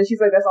 That's all, and she's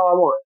like, that's all I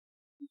want.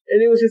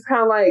 And it was just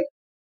kind of like,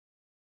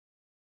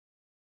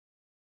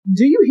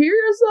 do you hear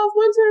yourself,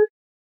 Winter?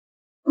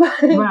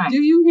 Like, right.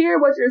 do you hear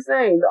what you're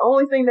saying? The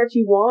only thing that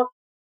you want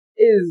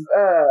is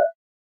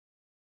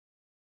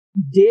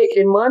dick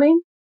and money.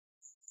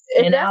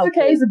 If and that's the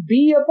case,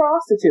 be a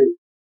prostitute.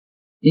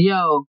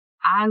 Yo,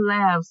 I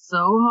laughed so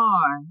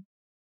hard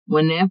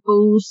when that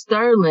fool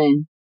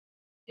Sterling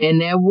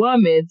and that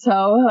woman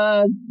told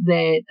her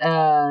that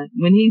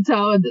when he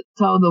told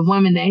the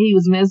woman that he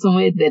was messing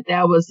with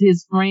that was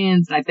his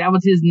friend's, like that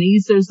was his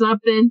niece or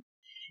something.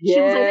 Yes.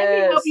 She was like, let me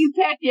help you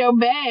pack your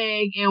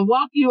bag and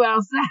walk you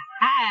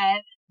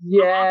outside.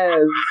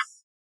 Yes.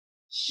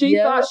 She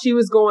thought she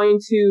was going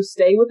to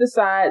stay with the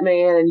side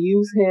man and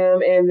use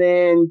him, and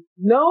then,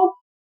 no,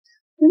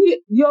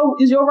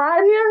 is your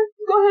ride here?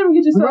 Go ahead and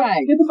get yourself,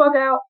 get the fuck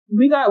out.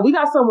 We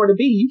got somewhere to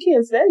be. You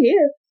can't stay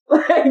here.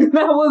 Like,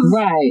 that was...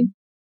 Right.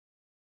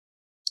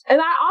 And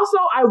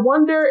I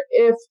wonder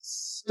if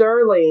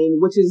Sterling,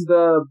 which is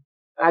I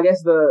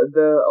guess the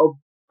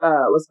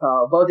what's it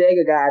called,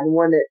 bodega guy, the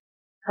one that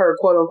her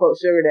quote unquote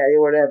sugar daddy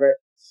or whatever.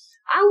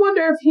 I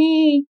wonder if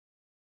he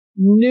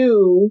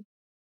knew,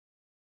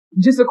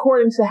 just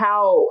according to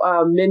how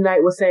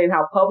Midnight was saying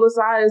how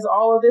publicized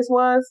all of this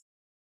was.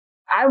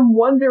 I'm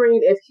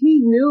wondering if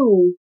he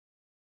knew,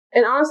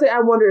 and honestly,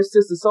 I wonder if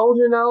Sister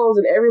Soldier knows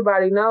and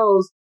everybody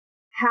knows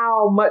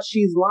how much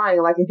she's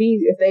lying. Like if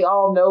they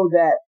all know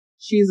that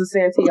she's a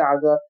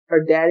Santiago,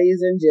 her daddy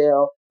is in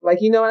jail.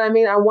 Like, you know what I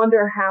mean? I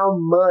wonder how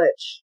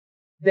much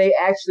they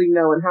actually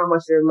know and how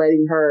much they're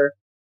letting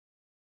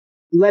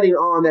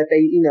on that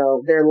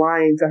they're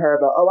lying to her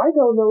about, oh, I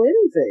don't know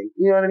anything.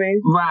 You know what I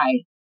mean?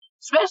 Right.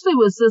 Especially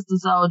with Sister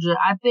Soldier,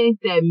 I think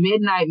that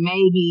Midnight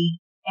maybe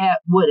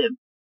would have,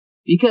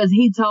 because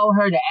he told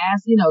her to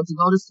ask, to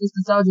go to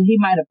Sister Soldier. He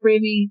might have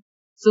privy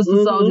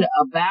Sister Soldier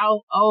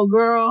about old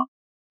girl.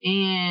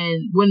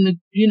 And when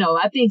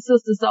I think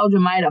Sister Soldier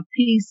might have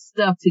pieced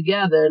stuff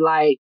together,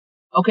 like,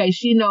 okay,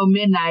 she know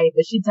Midnight,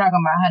 but she talking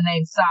about her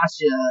name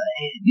Sasha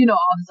and,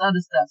 all this other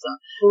stuff. So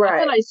I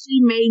feel like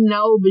she may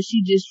know, but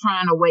she just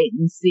trying to wait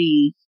and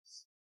see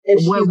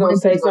if she's going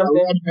to say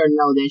something. Let her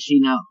know that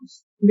she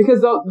knows. Because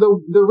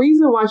the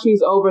reason why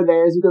she's over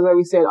there is because, like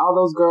we said, all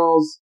those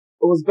girls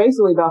was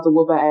basically about to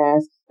whoop her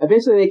ass.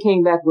 Eventually they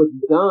came back with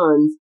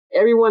guns.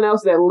 Everyone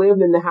else that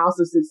lived in the House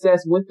of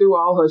Success went through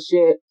all her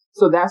shit.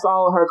 So that's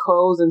all of her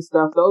clothes and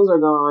stuff. Those are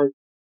gone.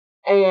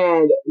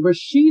 And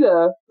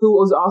Rashida, who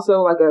was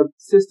also like a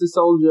Sister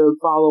Soldier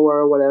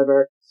follower or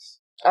whatever,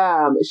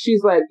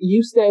 she's like,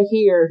 you stay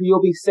here,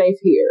 you'll be safe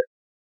here.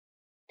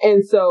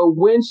 And so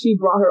when she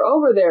brought her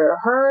over there,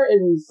 her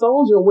and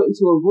Soldier went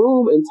into a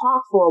room and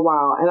talked for a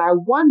while. And I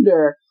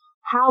wonder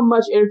how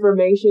much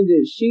information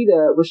did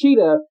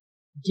Rashida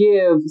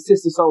give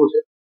Sister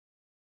Soldier?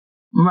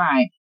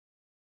 Right.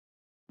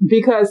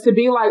 Because to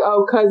be like,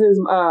 oh,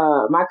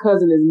 my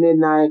cousin is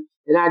Midnight,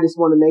 and I just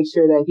want to make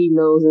sure that he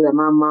knows that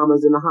my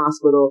mama's in the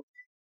hospital.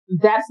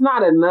 That's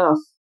not enough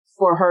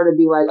for her to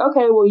be like,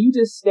 okay, well, you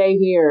just stay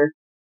here.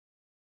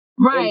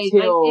 Right.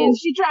 And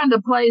she trying to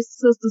play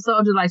Sister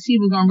Soldier like she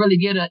was going to really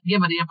give her the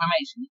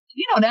information.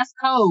 That's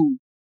code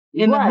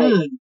in the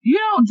hood. You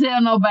don't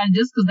tell nobody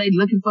just because they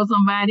looking for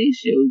somebody.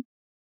 Shoot.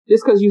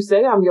 Just because you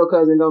say I'm your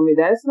cousin don't mean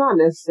that's not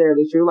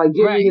necessarily true. Like,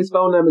 give me his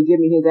phone number, give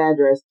me his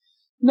address.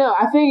 No,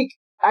 I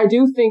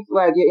do think,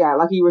 like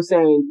you were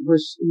saying,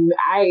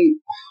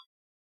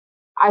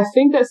 I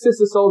think that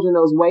Sister Soldier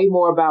knows way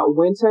more about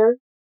Winter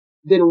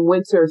than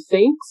Winter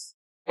thinks.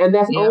 And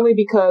that's only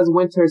because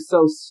Winter's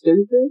so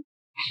stupid.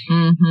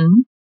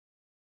 Mm-hmm.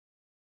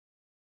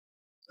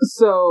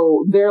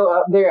 So there,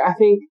 I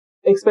think,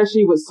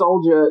 especially with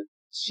Soldier,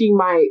 she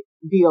might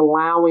be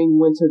allowing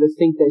Winter to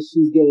think that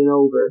she's getting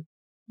over.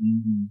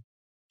 Mm-hmm.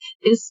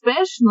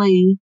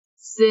 Especially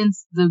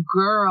since the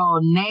girl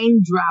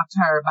name dropped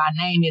her by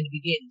name in the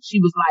beginning. She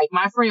was like,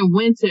 my friend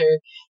Winter,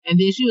 and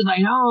then she was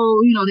like,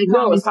 oh, they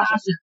call me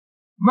Sasha.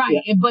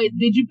 Right. Yeah. But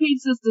did you peep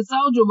Sister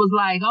Soldier was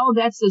like, oh,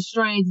 that's a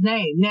strange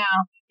name.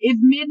 Now, if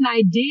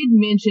Midnight did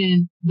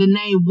mention the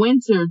name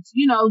Winter,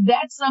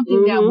 that's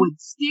something that would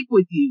stick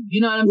with you.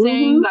 You know what I'm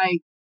saying?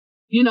 Like,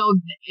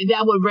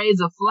 that would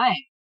raise a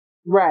flag.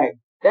 Right.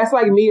 That's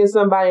like meeting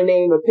somebody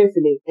named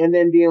Epiphany and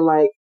then being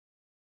like,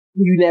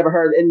 you never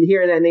heard, and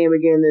hearing that name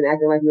again and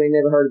acting like you ain't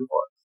never heard it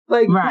before.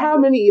 Like, how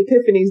many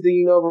epiphanies do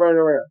you know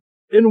running around?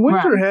 And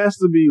Winter has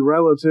to be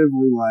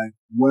relatively, like,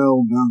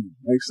 well known.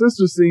 Like,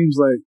 Sister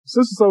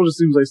Soldier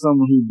seems like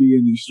someone who'd be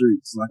in these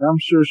streets. Like,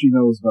 I'm sure she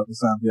knows about the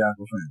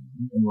Santiago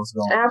family and what's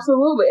going on.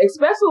 Absolutely.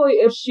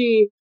 Especially if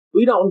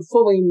we don't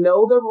fully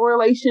know the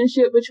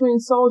relationship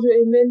between Soldier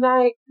and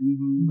Midnight.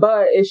 Mm-hmm.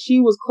 But if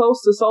she was close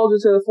to Soldier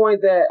to the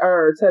point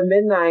to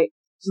Midnight,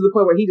 to the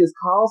point where he just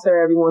calls her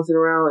every once in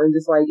a while and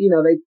just like,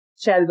 they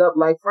chatted up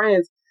like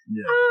friends.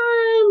 Yeah.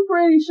 I'm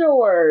pretty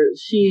sure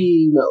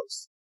she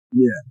knows.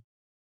 Yeah.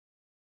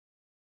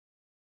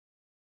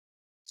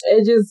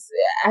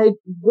 I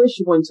wish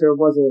Winter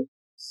wasn't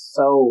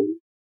so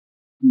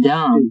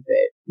dumb.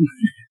 Stupid.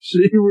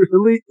 She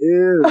really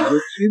is.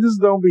 But she just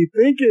don't be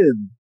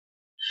thinking.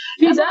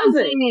 She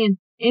doesn't.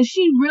 And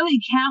she really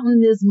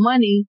counting this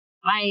money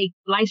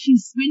like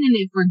she's spending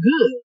it for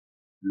good.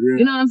 Yeah.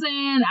 You know what I'm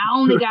saying? I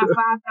only got $5,000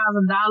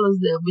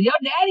 left, but your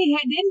daddy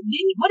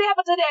didn't. What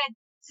happened to that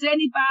 $7,500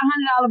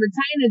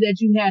 retainer that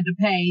you had to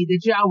pay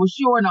that y'all was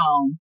short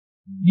on?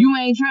 You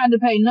ain't trying to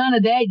pay none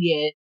of that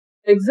yet.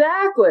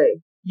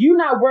 Exactly. You're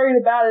not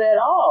worried about it at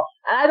all.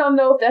 And I don't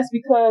know if that's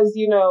because,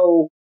 you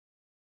know,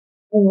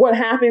 what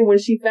happened when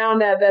she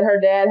found out that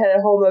her dad had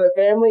a whole other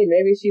family.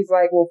 Maybe she's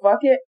like, well, fuck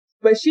it.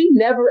 But she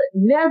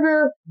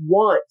never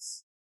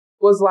once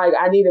was like,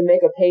 I need to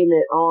make a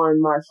payment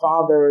on my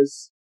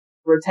father's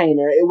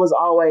retainer. It was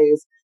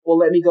always, well,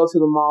 let me go to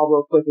the mall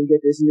real quick and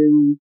get this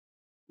new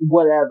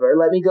whatever.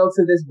 Let me go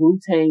to this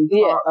Wu-Tang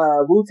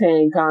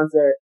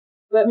concert.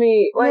 Let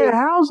me, like, yeah,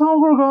 how's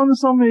homegirl going to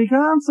so many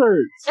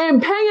concerts? And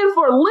paying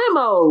for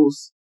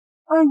limos.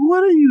 Like,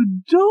 what are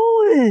you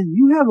doing?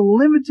 You have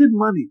limited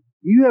money.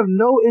 You have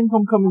no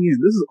income coming in.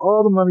 This is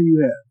all the money you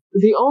have.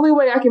 The only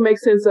way I can make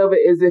sense of it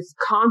is if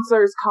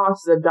concerts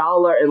cost $1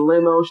 and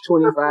limos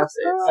 25 cents.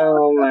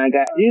 Oh my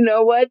God. You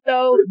know what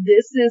though?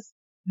 This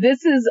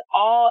is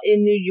all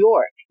in New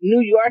York.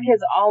 New York has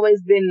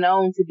always been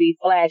known to be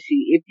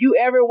flashy. If you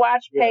ever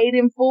watch Paid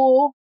in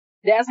Full,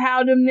 that's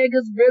how them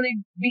niggas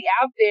really be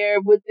out there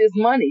with this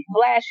money,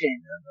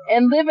 flashing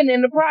and living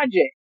in the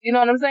project. You know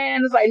what I'm saying?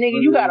 It's like, nigga,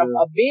 you got a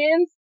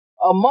Benz,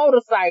 a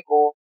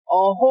motorcycle,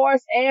 a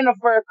horse, and a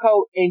fur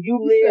coat, and you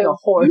live,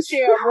 you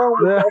share a room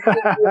with a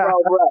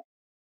 6-year-old brother.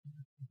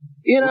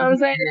 You know what I'm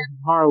saying?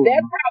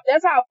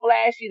 That's how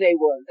flashy they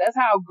was. That's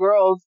how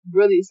girls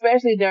really,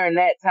 especially during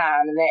that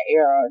time and that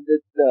era,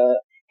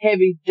 the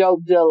heavy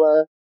dope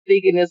dealer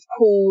thinking it's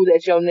cool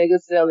that your nigga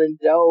selling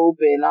dope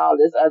and all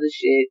this other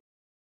shit.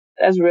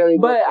 That's really.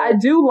 But I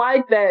do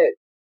like that.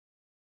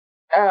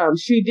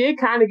 She did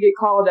kind of get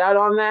called out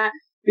on that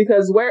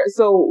because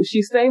so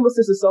she's staying with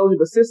Sister Soldier,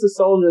 but Sister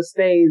Soldier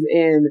stays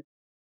in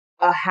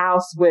a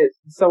house with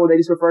someone they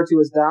just refer to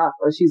as Doc,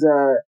 or she's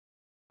a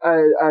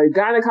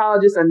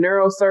gynecologist, a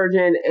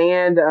neurosurgeon,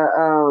 and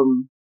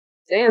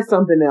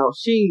something else.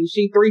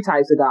 She 3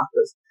 types of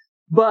doctors,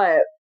 but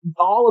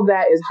all of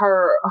that is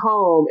her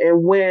home.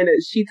 And when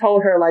she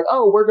told her like,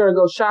 "Oh, we're gonna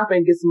go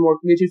shopping, get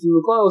you some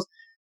new clothes,"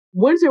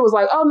 Winter was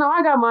like, "Oh no,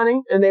 I got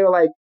money," and they were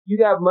like, "You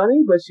got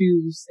money, but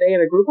you stay in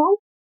a group home?"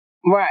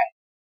 Right.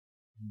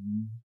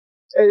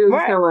 It was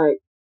kind of like,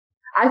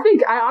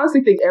 I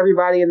honestly think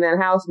everybody in that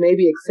house,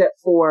 maybe except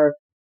for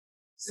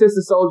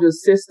Sister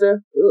Soldier's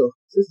sister. Ugh,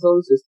 Sister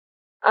Soldier's sister.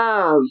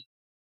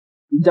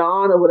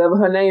 Dawn or whatever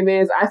her name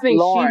is. I think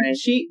Lauren.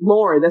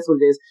 Lauren, that's what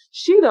it is.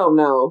 She don't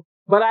know,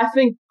 but I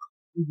think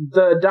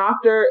the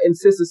doctor and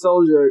Sister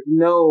Soldier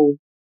know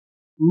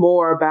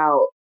more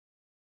about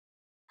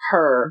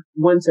her,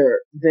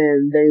 Winter,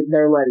 than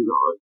they're letting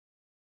on.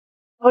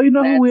 Oh, you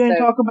know who we ain't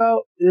talk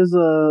about is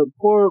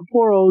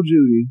poor old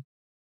Judy.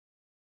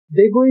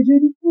 Big boy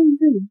Judy?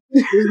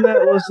 Isn't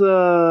that what's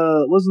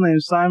his name?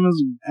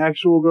 Simon's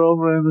actual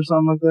girlfriend or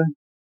something like that?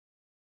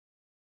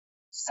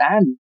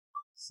 Simon.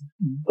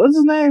 What's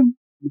his name?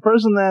 The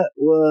person that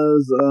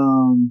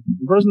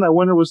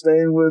Winter was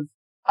staying with.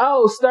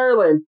 Oh,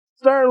 Sterling.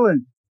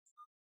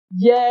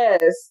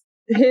 Yes.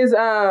 His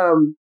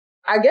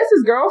I guess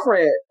his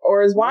girlfriend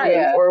or his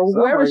wife or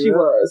whoever she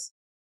was.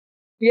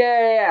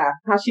 Yeah.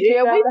 How she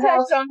we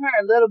touched on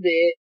her a little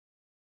bit.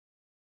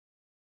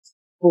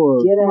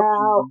 Get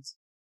out.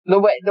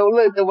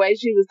 The way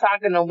she was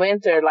talking to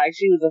Winter like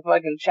she was a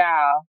fucking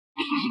child.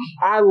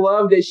 I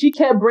loved it. She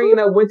kept bringing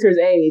up Winter's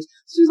age.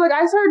 She's like,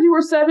 I heard you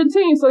were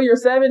 17, so you're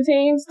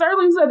 17?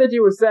 Sterling said that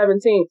you were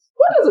 17.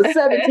 What does a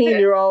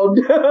 17-year-old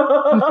do?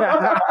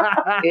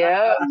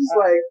 Yeah. Just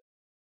like,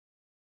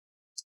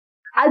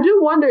 I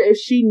do wonder if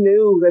she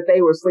knew that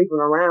they were sleeping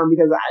around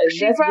because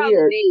that's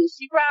weird.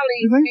 She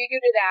probably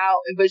figured it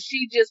out, but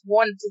she just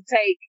wanted to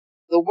take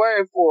the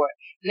word for it.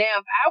 Now,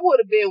 if I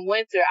would have been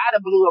Winter, I'd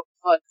have blew up the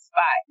fucking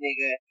spot,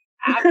 nigga.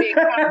 I've been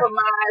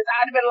compromised.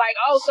 I'd have been like,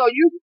 oh, so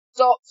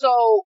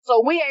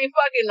we ain't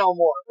fucking no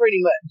more,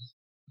 pretty much.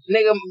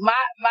 Nigga,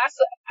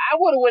 I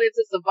would have went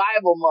into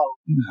survival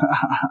mode. You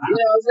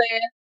know what I'm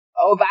saying?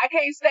 Oh, if I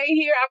can't stay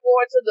here, I'm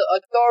going to the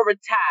authorities.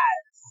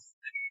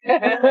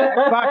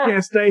 If I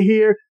can't stay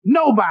here,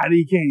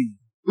 nobody can.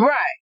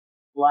 Right.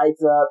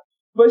 Lights up.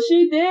 But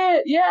she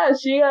did,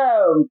 she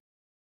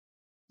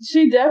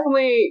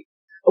definitely,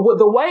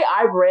 the way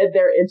I've read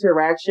their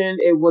interaction,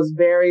 it was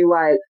very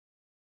like,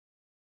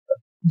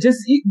 just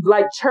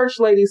like church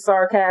lady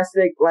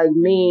sarcastic, like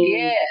mean.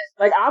 Yes.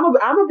 Like I'm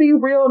gonna be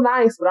real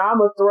nice, but I'm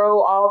gonna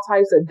throw all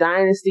types of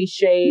dynasty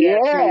shade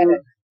at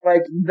you,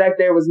 like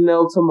there was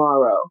no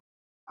tomorrow.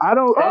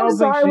 I'm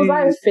sorry, was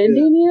I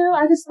offending you?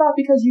 I just thought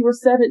because you were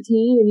 17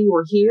 and you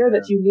were here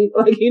that you need,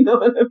 like, you know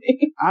what I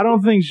mean? I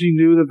don't think she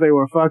knew that they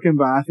were fucking,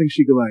 but I think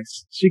she could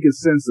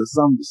sense that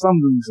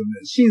something's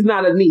amiss. She's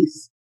not a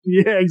niece.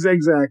 Yeah,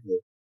 exactly.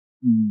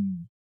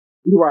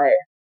 Right.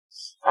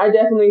 I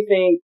definitely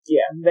think,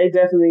 they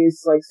definitely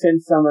like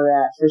sense some of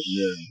that for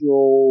sure.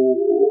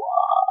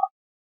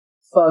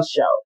 For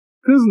sure.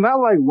 Cause it's not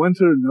like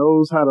Winter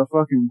knows how to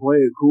fucking play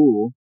it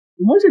cool.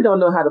 Winter don't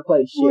know how to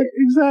play shit. Like,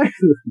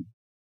 exactly.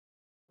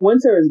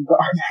 Winter is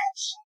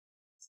garbage.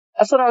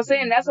 That's what I'm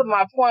saying. That's what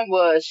my point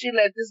was. She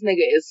let this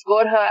nigga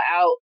escort her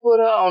out, put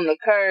her on the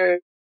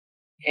curb,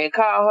 and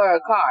call her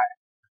a car.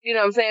 You know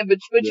what I'm saying? But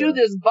you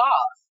this boss.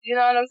 You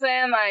know what I'm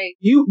saying? Like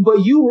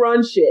but you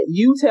run shit.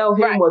 You tell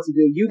him what to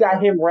do. You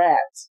got him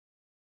wrapped.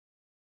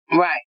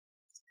 Right.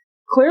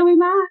 Clearly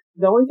not.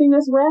 The only thing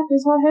that's wrapped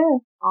is her hair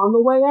on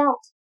the way out.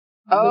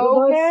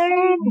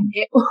 Okay.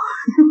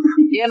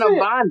 In a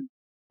bond.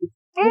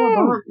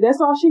 That's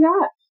all she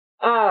got.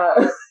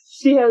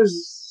 She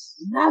has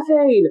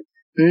nothing.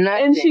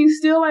 And she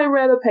still ain't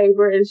read a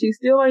paper, and she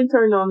still ain't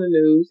turned on the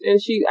news. And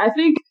I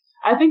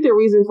think the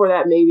reason for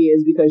that maybe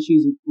is because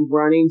she's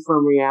running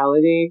from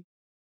reality.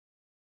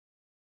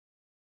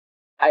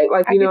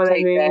 You know what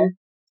I mean?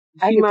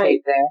 I can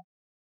take that.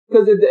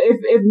 Because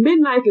if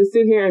Midnight can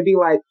sit here and be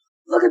like,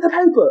 look at the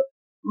paper,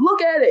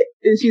 look at it,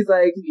 and she's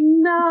like,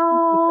 no,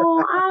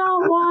 I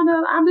don't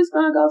wanna, I'm just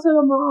gonna go to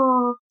the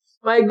mall.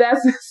 Like, that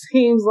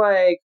seems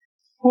like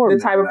the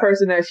type of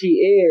person that she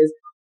is.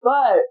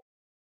 But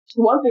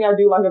one thing I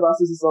do like about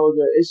Sister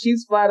Soldier is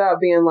she's flat out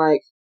being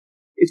like,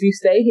 if you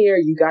stay here,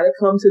 you gotta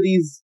come to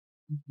these,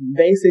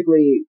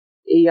 basically,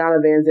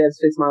 Iyanla Vanzant's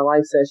Fix My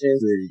Life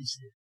sessions.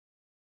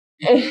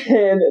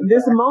 And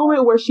this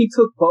moment where she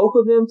took both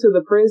of them to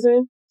the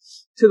prison,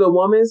 to the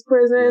woman's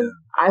prison,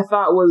 I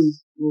thought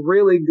was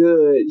really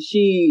good.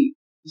 She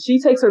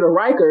takes her to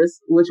Rikers,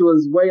 which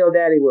was where your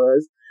daddy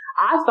was.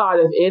 I thought,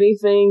 if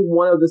anything,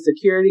 one of the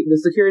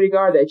security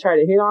guard that tried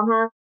to hit on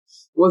her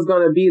was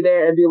going to be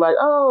there and be like,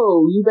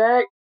 oh, you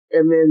back?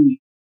 And then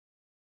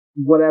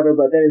whatever,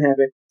 but that didn't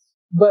happen.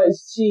 But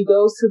she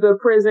goes to the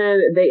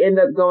prison. They end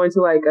up going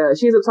to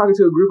she ends up talking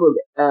to a group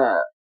of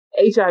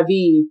HIV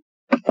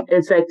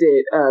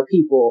infected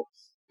people.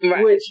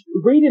 Right. Which,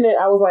 reading it,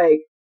 I was like,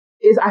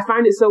 I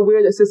find it so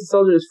weird that Sister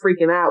Soldier is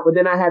freaking out, but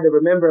then I had to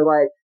remember,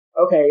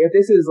 okay, if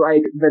this is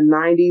the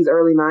 90s,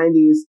 early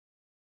 90s,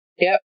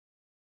 yep,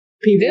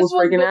 people was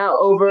freaking out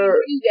over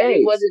AIDS.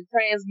 It wasn't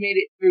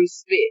transmitted through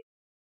spit.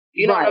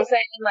 You know what I'm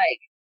saying?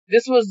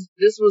 This was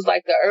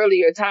the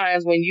earlier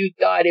times when you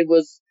thought it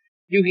was,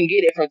 you can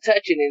get it from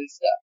touching and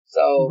stuff.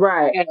 So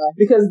right,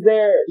 because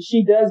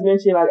she does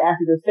mention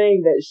after the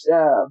thing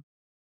that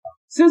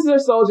Sister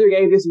Soldier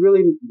gave this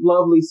really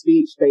lovely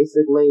speech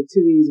basically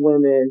to these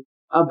women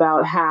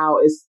about how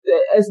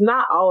it's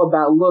not all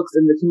about looks,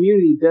 and the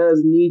community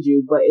does need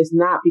you, but it's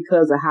not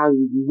because of how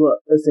you look,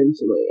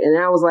 essentially. And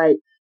I was like,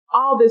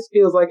 all this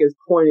feels like it's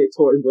pointed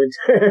towards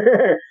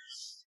Winter.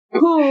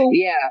 Who,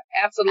 yeah,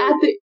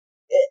 absolutely.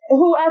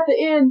 Who at the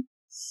end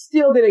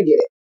still didn't get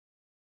it.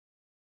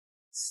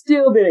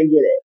 Still didn't get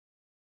it.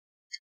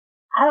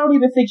 I don't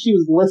even think she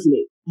was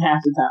listening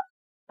half the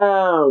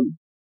time.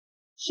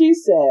 She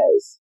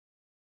says,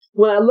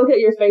 when I look at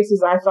your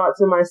faces, I thought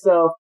to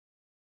myself,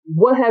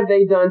 what have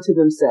they done to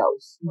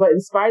themselves? But in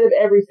spite of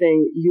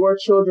everything, your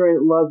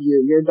children love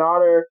you. Your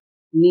daughter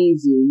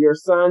needs you. Your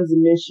sons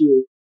miss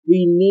you.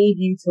 We need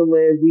you to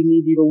live. We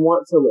need you to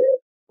want to live.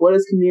 What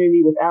is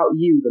community without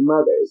you, the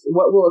mothers?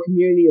 What will a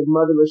community of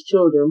motherless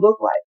children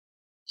look like?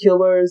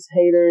 Killers,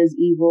 haters,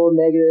 evil,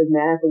 negative,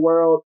 mad at the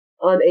world,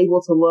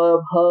 unable to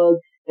love, hug,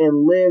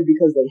 and live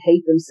because they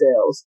hate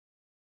themselves.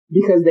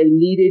 Because they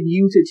needed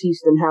you to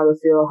teach them how to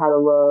feel, how to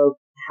love,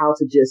 how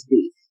to just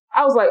be.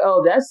 I was like,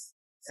 oh, that's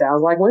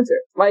sounds like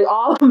Winter.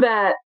 All of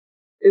that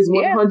is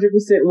 100%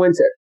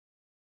 Winter.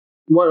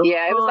 100%.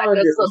 Yeah, it was like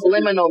a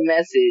subliminal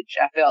message.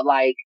 I felt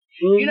like,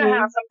 you know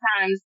how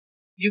sometimes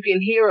you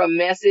can hear a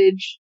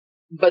message,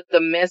 but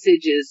the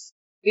message is,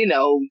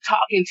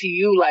 talking to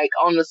you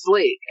on the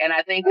slick. And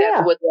I think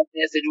that's what that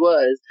message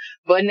was.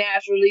 But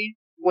naturally,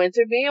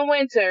 Winter being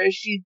Winter,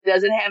 she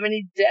doesn't have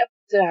any depth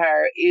to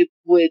her. It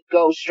would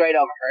go straight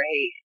over her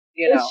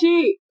head. And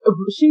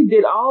she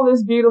did all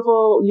this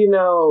beautiful,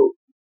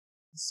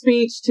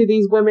 speech to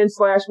these women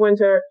 /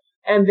 Winter,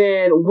 and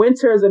then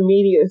Winter's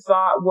immediate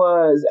thought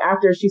was,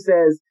 after she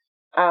says,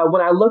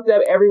 when I looked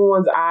up,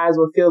 everyone's eyes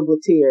were filled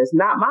with tears.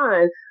 Not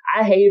mine.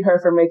 I hated her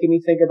for making me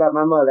think about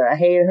my mother. I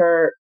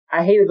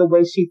hated the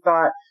way she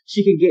thought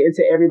she could get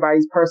into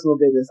everybody's personal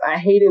business. I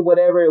hated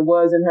whatever it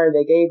was in her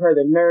that gave her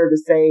the nerve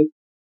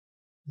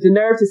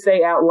to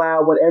say out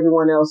loud what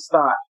everyone else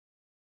thought,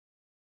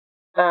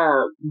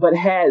 but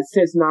had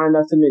sense not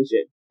enough to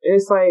mention.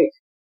 It's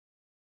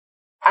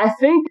I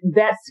think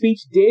that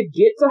speech did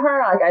get to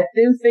her. I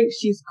do think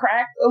she's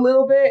cracked a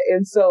little bit,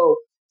 and so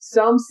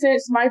some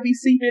sense might be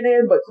seeping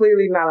in, but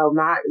clearly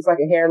not. It's like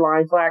a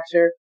hairline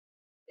fracture.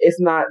 It's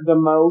not the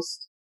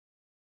most.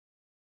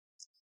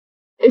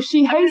 If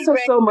she hates her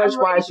so much,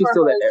 why is she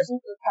still there?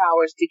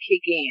 Superpowers to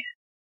kick in.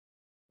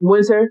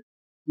 Winter?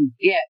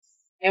 Yes.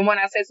 And when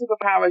I say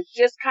superpowers,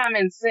 just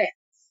common sense.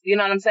 You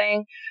know what I'm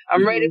saying?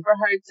 I'm ready for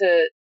her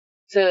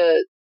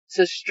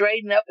to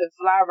straighten up and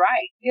fly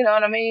right. You know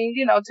what I mean?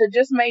 To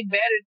just make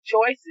better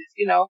choices.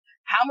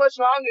 How much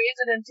longer is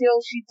it until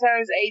she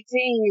turns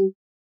 18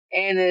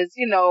 and is,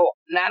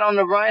 not on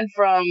the run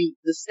from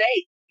the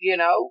state? I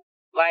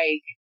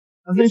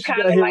think she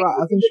got hit right.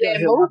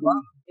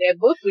 That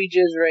book we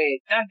just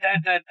read. Dun,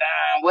 dun, dun,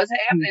 dun. What's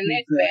happening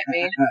next,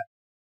 Batman?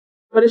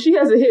 But if she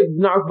hasn't hit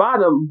rock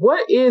bottom,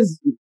 what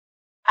is,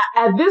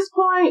 at this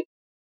point,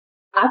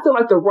 I feel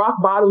like the rock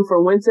bottom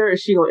for Winter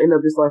is she gonna end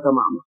up just like her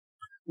mama.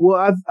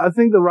 Well, I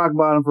think the rock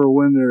bottom for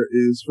Winter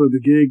is for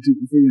the gig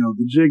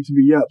the jig to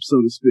be up,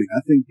 so to speak.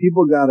 I think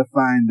people gotta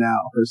find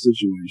out her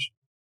situation.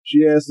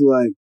 She has to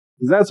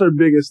cause that's her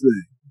biggest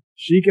thing.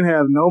 She can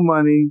have no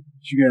money,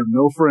 she can have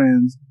no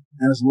friends,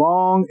 and as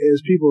long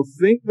as people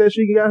think that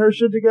she got her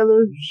shit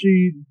together,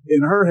 she,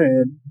 in her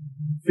head,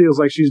 feels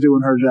like she's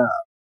doing her job.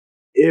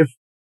 If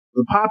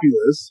the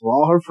populace,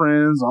 all her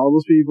friends, all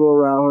those people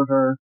around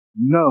her,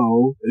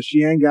 know that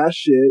she ain't got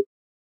shit,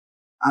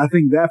 I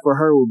think that for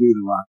her will be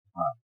the rock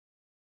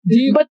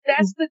bottom. But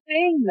that's the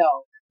thing,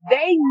 though.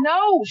 They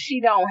know she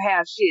don't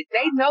have shit.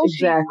 They know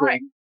she's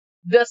right.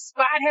 The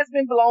spot has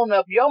been blown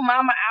up. Your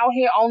mama out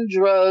here on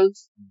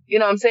drugs. You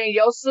know what I'm saying?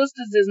 Your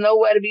sisters is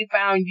nowhere to be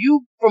found.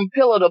 You from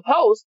pillar to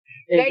post.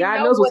 And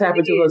God knows what's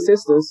happened to her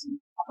sisters.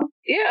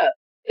 Yeah.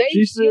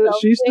 She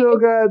still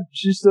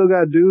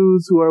got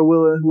dudes who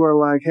are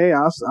like, hey,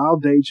 I'll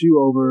date you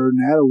over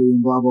Natalie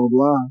and blah blah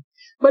blah.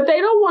 But they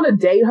don't want to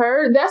date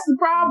her. That's the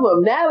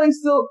problem.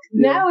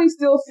 Natalie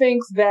still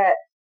thinks that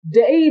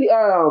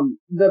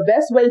the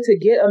best way to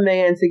get a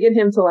man, to get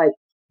him to like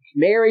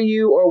marry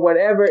you or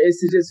whatever, is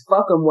to just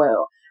fuck him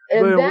well.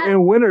 And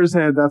in Winter's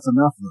head, that's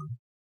enough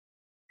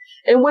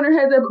though. And Winter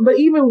had that, but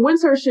even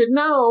Winter should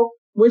know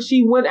when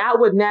she went out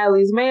with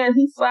Natalie's man,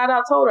 he flat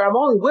out told her, I'm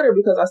only with her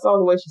because I saw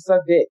the way she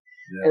sucked dick.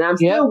 Yeah. And I'm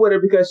still with her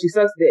because she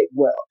sucks dick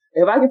well.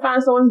 If I can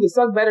find someone who can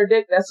suck better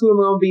dick, that's who I'm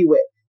going to be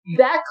with.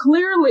 That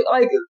clearly,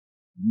 at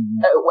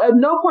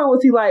no point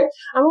was he like,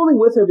 I'm only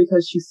with her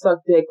because she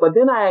sucked dick. But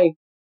then I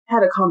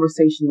had a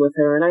conversation with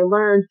her and I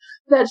learned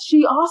that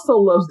she also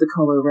loves the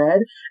color red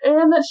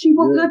and that she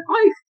will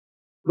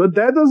But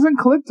that doesn't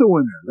click to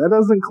Winter. That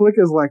doesn't click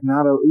as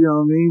not a, you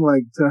know what I mean?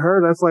 Like to her,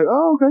 that's like,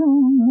 oh, okay.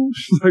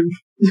 She's like,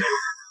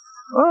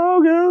 oh,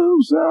 okay,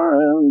 I'm sorry.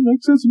 It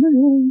makes sense to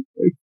me.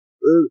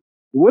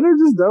 Winter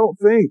just don't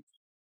think.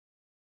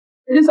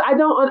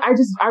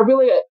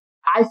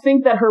 I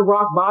think that her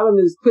rock bottom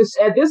is pushed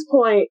at this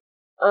point.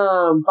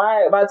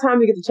 By the time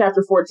we get to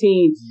chapter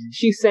 14,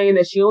 she's saying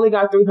that she only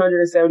got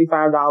 $375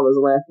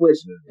 left, which,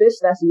 bitch,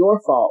 that's your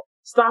fault.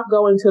 Stop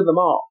going to the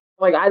mall.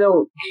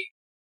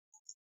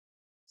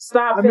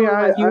 Stop feeling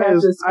like you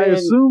have to spend. I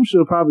assume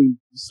she'll probably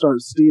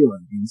start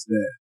stealing instead.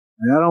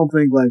 I don't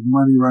think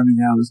money running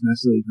out is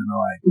necessarily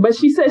gonna But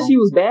she said she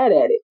was bad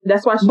at it.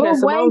 That's why she had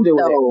Simone do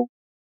it.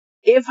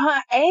 If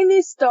her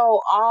auntie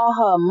stole all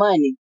her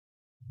money,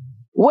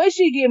 where'd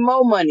she get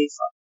more money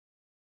from?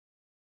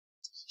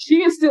 She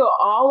didn't steal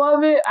all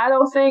of it, I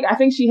don't think. I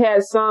think she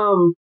had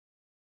some.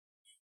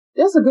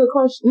 That's a good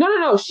question.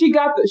 No. She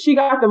got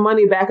the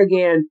money back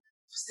again,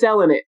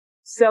 selling it.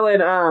 Selling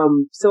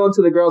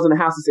to the girls in the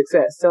House of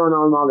Success, selling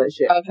on all that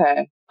shit.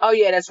 Okay. Oh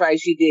yeah, that's right.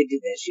 She did do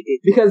that. She did.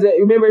 Because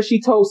remember, she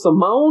told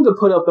Simone to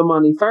put up the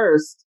money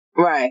first.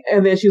 Right.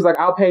 And then she was like,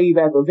 I'll pay you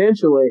back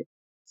eventually.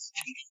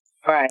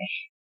 Right.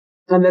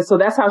 And then, so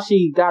that's how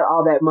she got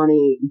all that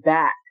money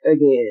back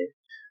again.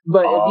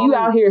 But if you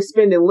out here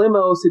spending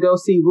limos to go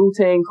see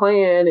Wu-Tang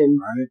Clan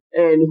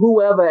and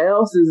whoever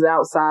else is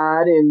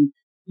outside and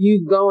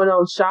you going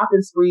on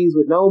shopping sprees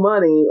with no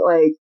money,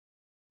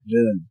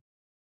 yeah.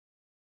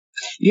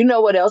 You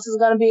know what else is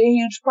going to be a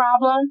huge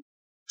problem?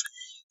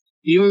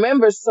 You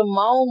remember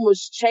Simone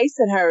was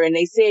chasing her and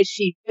they said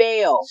she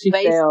fell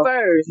face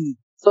first.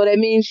 So that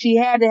means she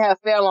had to have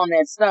fell on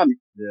that stomach.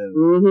 Yeah.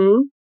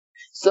 Mm-hmm.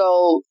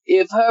 So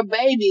if her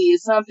baby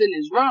is something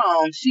is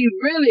wrong, she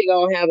really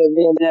gonna have a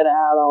vendetta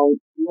out on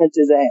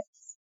Winter's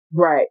ass.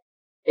 Right.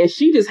 And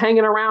she just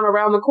hanging around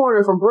the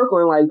corner from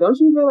Brooklyn. Don't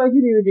you feel like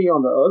you need to be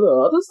on the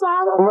other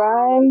side of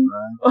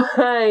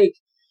it? Right.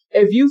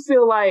 If you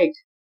feel like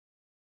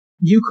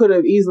you could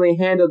have easily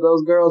handled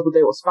those girls, but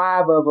there was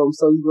 5 of them,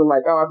 so you were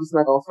like, oh, I'm just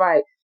not gonna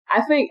fight. I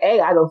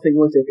don't think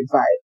Winter can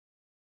fight.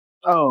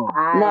 Oh.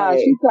 No,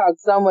 she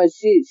talks so much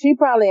shit. She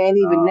probably ain't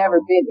even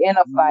never been in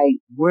a fight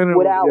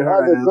without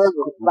other girls.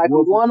 Like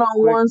a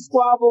one-on-one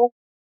squabble,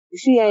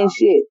 she ain't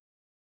shit.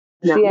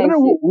 Winter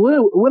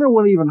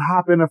wouldn't even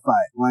hop in a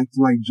fight,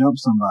 to jump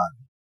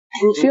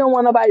somebody. She don't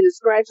want nobody to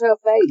scratch her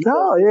face.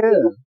 No,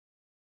 yeah.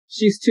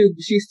 She's too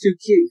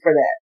cute for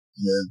that.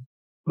 Yeah.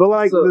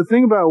 But the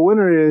thing about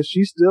Winter is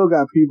she still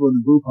got people in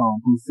the group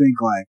home who think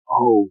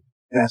oh,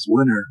 that's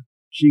Winter.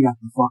 She got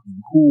the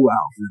fucking cool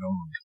outfit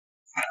on.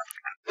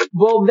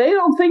 Well, they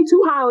don't think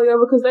too highly of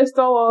her because they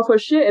stole all of her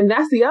shit. And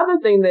that's the other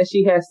thing that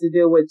she has to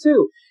deal with,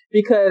 too.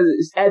 Because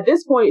at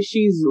this point,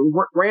 she's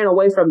ran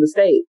away from the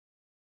state.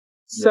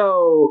 Yeah.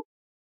 So,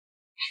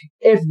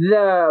 if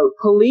the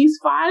police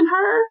find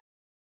her,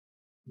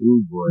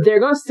 they're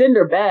going to send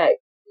her back,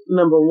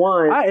 number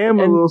one. I am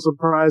a little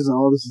surprised that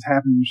all this is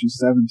happening when she's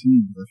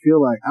 17. I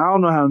feel I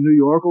don't know how New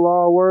York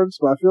law works,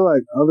 but I feel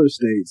like other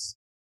states,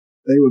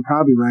 they would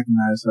probably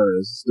recognize her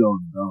as still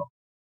an adult.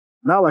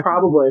 Not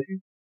probably.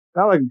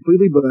 Not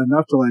completely, but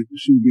enough to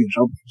she would be in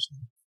trouble for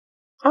stuff.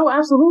 Oh,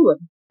 absolutely.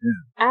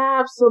 Yeah.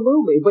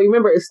 Absolutely. But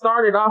remember, it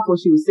started off when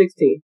she was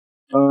 16.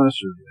 Oh, that's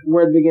true. Yeah.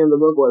 Where the beginning of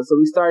the book was. So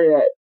we started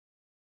at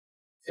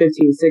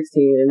 15,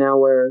 16, and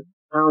now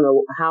I don't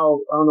know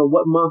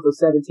what month of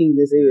 17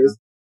 this is,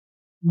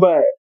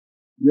 but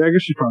yeah, I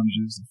guess she probably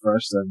just a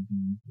fresh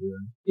 17.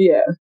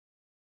 Yeah,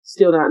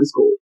 still not in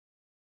school.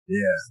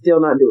 Yeah, still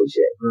not doing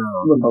shit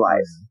with her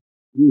life.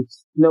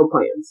 No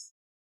plans.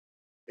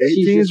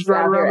 18's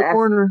right around the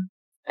corner.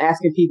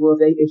 Asking people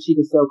if she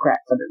can sell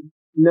crack for them,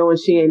 knowing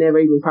she ain't never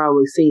even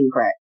probably seen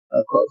crack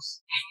up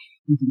close.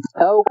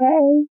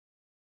 Okay.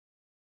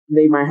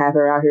 They might have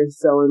her out here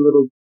selling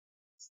little,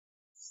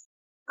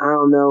 I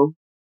don't know,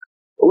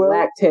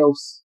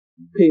 lactose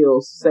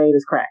pills saying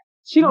it's crack.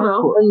 She don't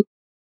know.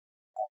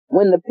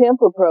 When the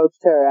pimp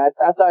approached her, I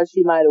thought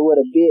she might have would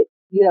have bit,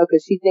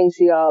 because she thinks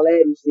she all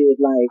that and shit.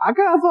 Like, I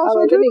kind of thought so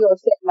let too. me go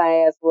set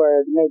my ass for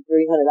her to make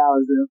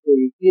 $300 real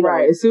quick.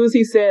 Right. As soon as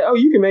he said, "Oh,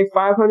 you can make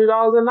 $500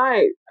 a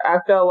night," I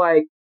felt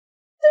like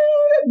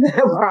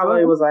that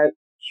probably was like,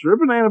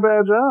 stripping ain't a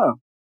bad job.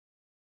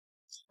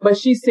 But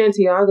she's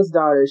Santiago's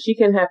daughter. She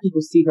can have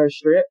people see her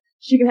strip.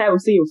 She can have them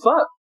see him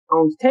fuck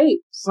on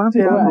tape.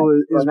 Santiago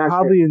is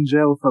probably in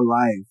jail for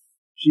life.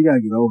 She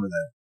gotta get over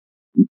that.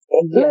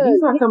 Yeah,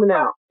 he's not coming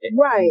out.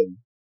 Right.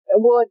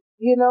 Well,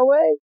 you know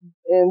what?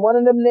 And one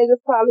of them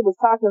niggas probably was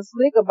talking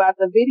slick about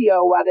the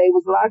video while they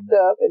was locked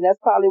up, and that's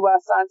probably why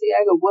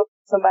Santiago whooped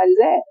somebody's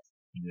ass.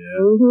 Yeah.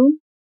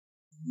 Mm-hmm.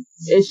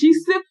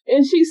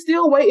 And she's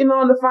still waiting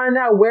on to find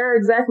out where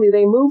exactly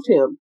they moved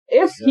him,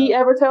 if he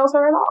ever tells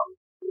her at all.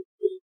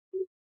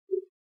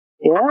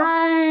 Yeah.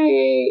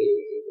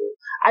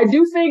 I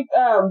do think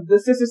the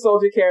Sister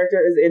Soldier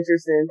character is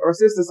interesting, or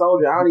Sister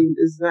Soldier.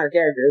 It's not a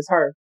character, it's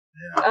her.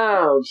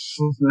 Yeah.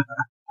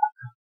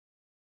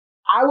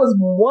 I was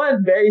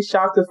very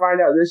shocked to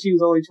find out that she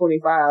was only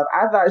 25.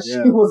 I thought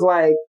she was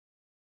like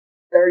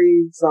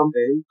 30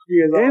 something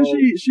years old. And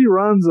she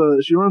runs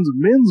a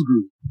men's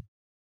group.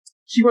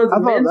 She runs a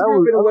men's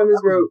group and a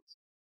women's group.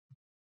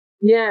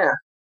 Yeah.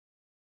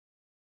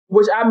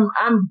 Which I'm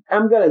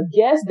gonna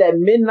guess that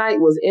Midnight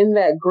was in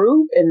that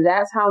group, and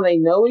that's how they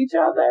know each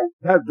other.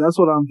 That's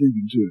what I'm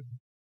thinking too.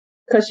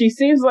 Because she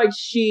seems like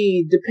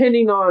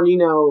depending on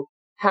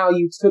how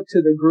you took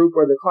to the group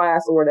or the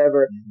class or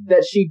whatever,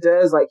 that she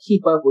does like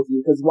keep up with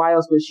you. Because why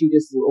else would she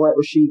just let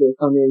Rashida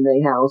come in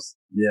their house?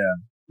 Yeah.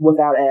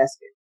 Without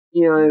asking,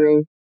 you know what I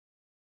mean?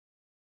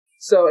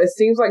 So it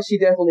seems like she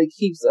definitely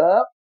keeps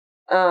up.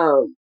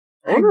 I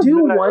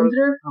do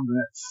wonder.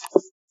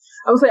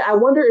 I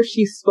wonder if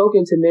she's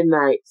spoken to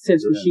Midnight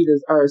since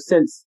Rashida's or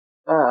since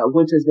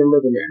Winter's been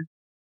living there,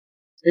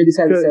 and just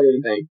hasn't said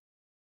anything.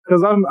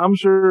 Because I'm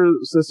sure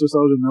Sister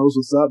Soldier knows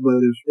what's up,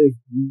 but if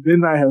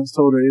Midnight has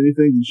told her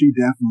anything, then she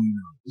definitely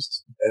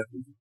knows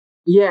everything.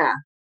 Yeah.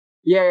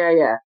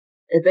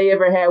 If they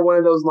ever had one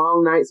of those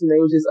long nights when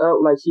they was just up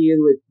like she is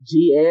with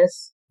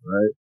GS,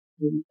 right?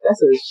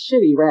 That's a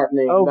shitty rap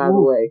name, by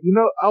the way.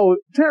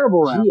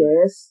 Terrible rap.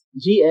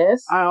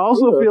 GS. I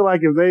also feel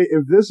like if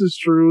this is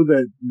true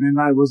that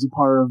Midnight was a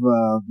part of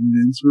the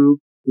men's group,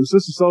 the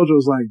Sister Soldier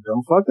was like,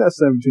 "Don't fuck that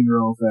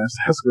 17-year-old fast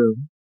ass girl."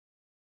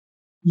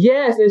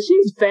 Yes, and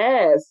she's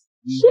fast.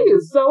 She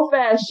is so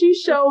fast. She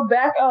showed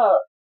back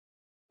up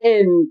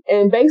in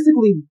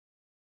basically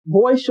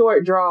boy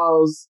short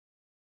draws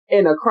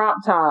in a crop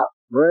top,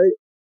 right?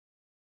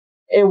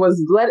 It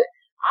was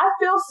I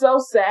feel so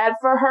sad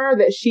for her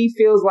that she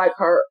feels like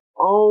her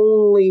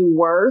only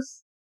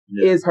worth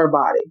is her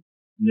body.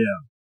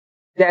 Yeah.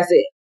 That's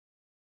it.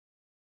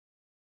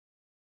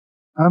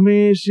 I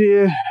mean, she's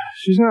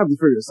gonna have to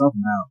figure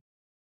something out.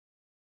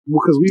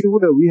 Because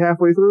we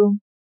halfway through?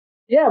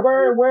 Yeah,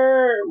 we're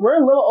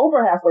a little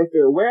over halfway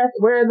through.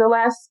 We're in the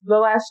last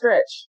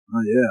stretch.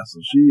 Oh yeah, so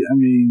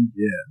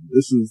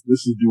this is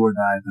do or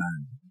die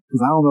time.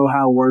 Because I don't know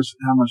how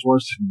much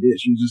worse she can get.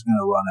 She's just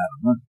gonna run out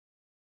of money.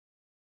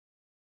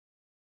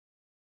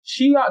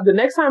 The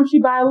next time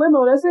she buy a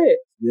limo, that's it.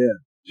 Yeah.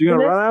 She's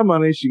gonna run out of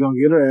money, she's gonna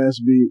get her ass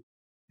beat,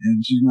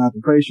 and she's gonna have to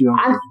pray she don't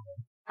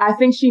I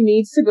think she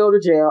needs to go to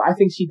jail. I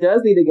think she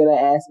does need to get her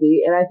ass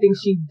beat, and I think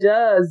she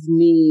does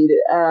need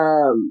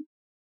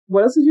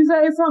what else did you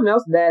say? Something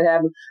else bad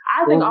happened.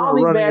 I think all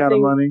these bad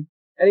things.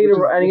 I need to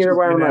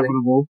run out of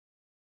money.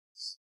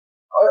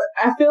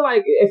 I feel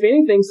like if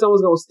anything,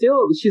 someone's gonna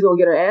steal. She's gonna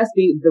get her ass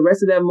beat. The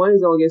rest of that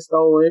money's gonna get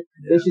stolen.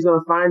 Yeah. Then she's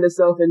gonna find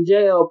herself in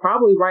jail,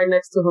 probably right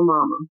next to her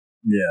mama.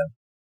 Yeah.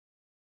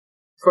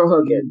 For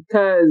hooking,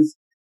 because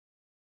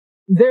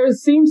there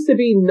seems to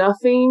be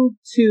nothing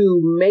to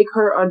make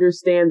her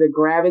understand the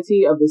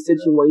gravity of the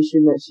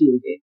situation that she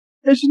is in.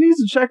 And she needs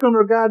to check on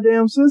her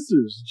goddamn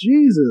sisters.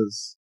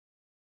 Jesus.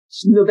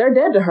 No, they're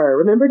dead to her.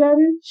 Remember,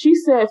 Devin? She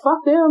said,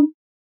 "Fuck them."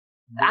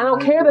 I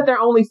don't care that they're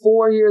only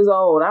 4 years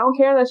old. I don't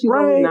care that she's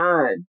only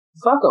 9.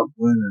 Fuck them.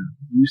 Winner,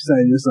 you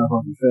setting yourself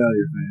up for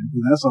failure, man.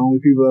 That's the only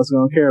people that's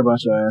going to care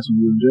about your ass when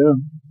you're in jail.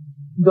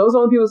 Those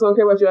only people that's going to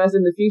care about your ass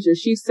in the future.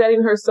 She's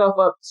setting herself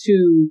up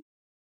to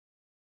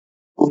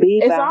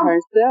be by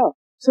herself.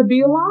 To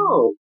be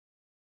alone.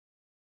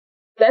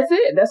 That's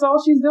it. That's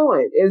all she's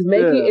doing. Is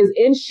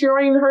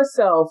ensuring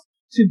herself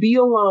to be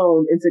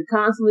alone and to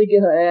constantly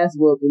get her ass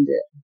whooped in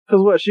jail.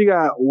 Because she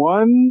got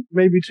 1,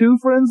 maybe 2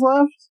 friends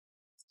left?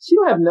 She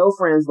don't have no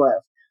friends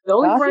left. The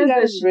only friends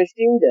that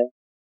Rashida.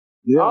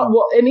 Yeah.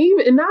 Well, and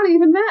not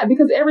even that,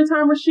 because every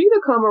time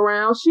Rashida come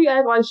around, she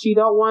act like she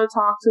don't want to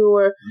talk to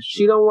her.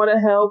 She don't want to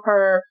help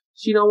her.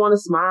 She don't want to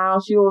smile.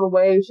 She don't want to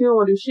wave. She don't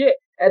want to do shit.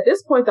 At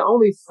this point, the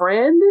only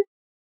friend,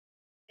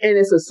 and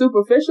it's a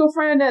superficial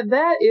friend at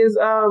that, is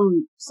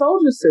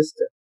Soldier's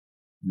sister.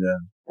 Yeah.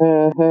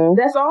 Mm-hmm.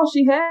 That's all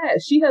she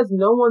has. She has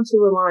no one to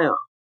rely on.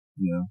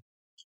 Yeah.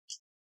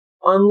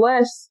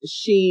 Unless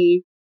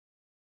she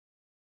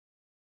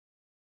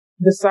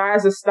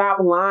decides to stop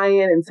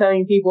lying and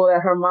telling people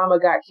that her mama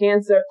got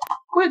cancer,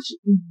 which,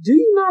 do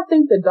you not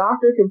think the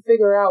doctor can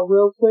figure out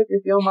real quick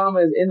if your mama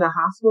is in the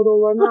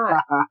hospital or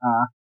not?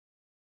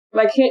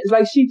 Like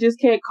she just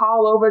can't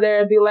call over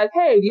there and be like,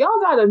 hey, do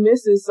y'all got a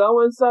Mrs.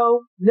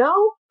 So-and-so? No?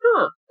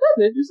 Huh.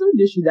 That's interesting.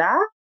 Did she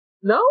die?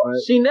 No? Right.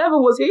 She never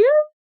was here?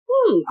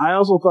 I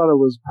also thought it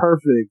was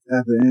perfect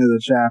at the end of the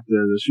chapter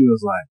that she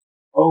was like,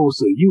 oh,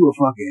 so you a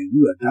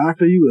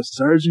doctor, you a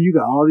surgeon, you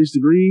got all these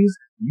degrees,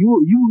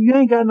 you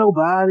ain't got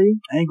nobody,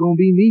 ain't gonna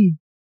be me.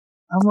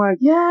 I'm like,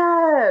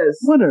 yes.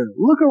 Winter,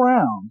 look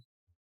around.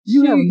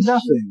 You have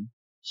nothing.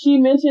 She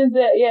mentions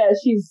that, yeah,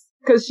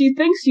 cause she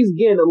thinks she's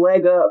getting a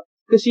leg up,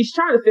 cause she's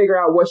trying to figure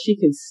out what she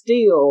can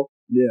steal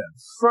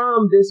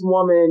from this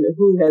woman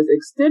who has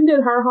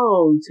extended her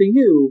home to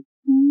you.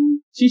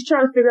 She's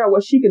trying to figure out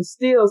what she can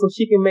steal so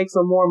she can make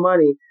some more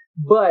money,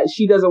 but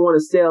she doesn't want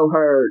to sell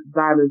her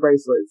diamond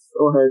bracelets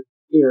or her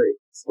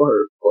earrings or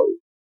her clothes.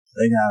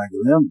 They gotta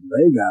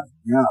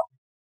go.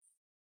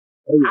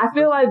 I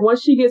feel like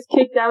once she gets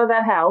kicked out of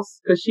that house,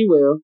 because she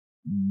will,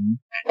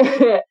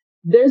 I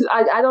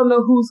don't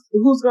know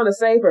who's gonna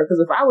save her. Because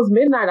if I was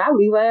Midnight, I'd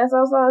leave her ass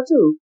outside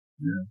too.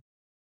 Yeah.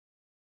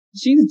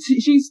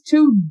 She's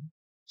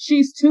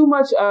too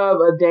much of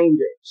a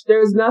danger.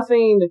 There's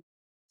nothing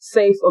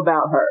safe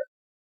about her.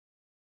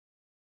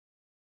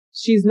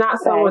 She's not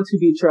someone to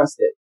be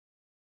trusted.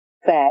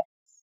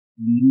 Facts.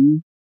 Mm-hmm.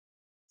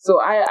 So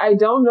I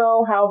don't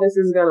know how this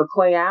is going to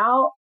play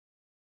out,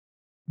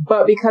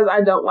 but because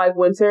I don't like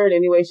Winter in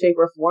any way, shape,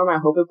 or form, I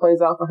hope it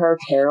plays out for her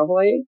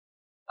terribly.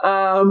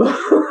 I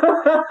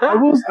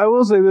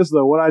will say this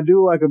though. What I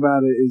do like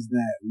about it is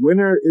that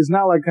Winter is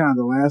not like kind of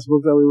the last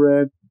book that we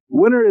read.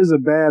 Winter is a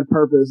bad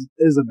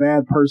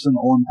person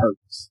on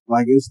purpose.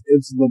 Like it's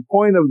the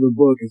point of the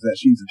book is that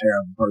she's a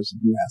terrible person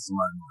who has to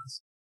learn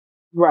this.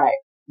 Right.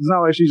 It's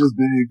not like she's just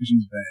bad because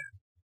she's bad.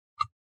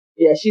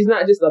 Yeah, she's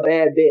not just a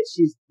bad bitch.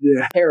 She's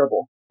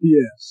terrible.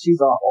 Yeah.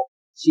 She's awful.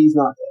 She's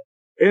not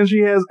good. And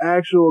she has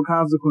actual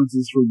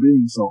consequences for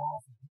being so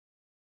awful.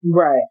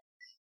 Right.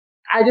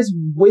 I just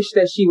wish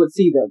that she would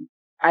see them.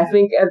 I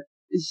think,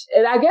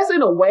 and I guess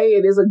in a way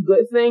it is a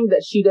good thing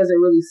that she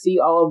doesn't really see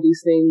all of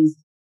these things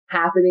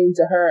happening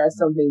to her as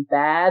something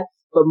bad,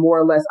 but more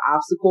or less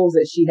obstacles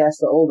that she has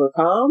to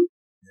overcome.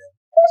 Yeah.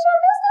 Which I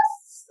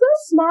guess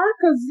that's smart,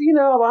 because,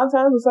 a lot of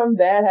times when something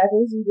bad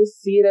happens, you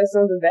just see it as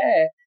something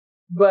bad.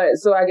 But,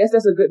 so I guess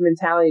that's a good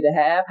mentality to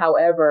have.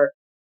 However,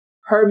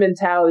 her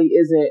mentality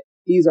isn't,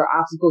 these are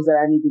obstacles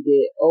that I need to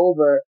get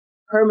over.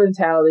 Her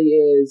mentality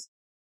is,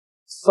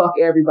 fuck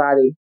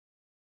everybody.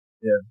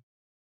 Yeah.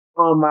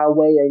 On my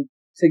way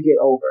to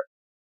get over.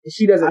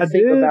 She doesn't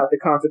think about the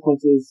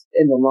consequences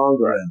in the long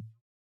run.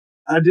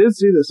 I did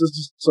see that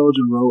Sister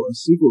Soldier wrote a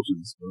sequel to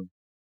this book.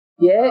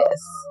 Yes.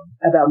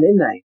 About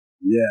Midnight.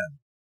 Yeah.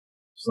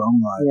 So I'm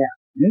like,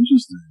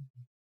 interesting.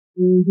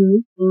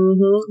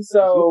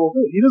 So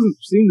he doesn't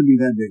seem to be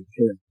that big of a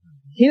character.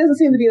 He doesn't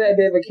seem to be that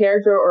big of a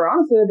character, or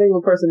honestly that big of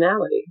a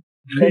personality.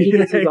 That he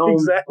gets his own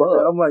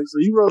book. I'm like, so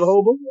you wrote a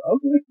whole book?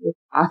 Okay.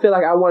 I feel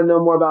like I want to know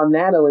more about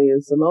Natalie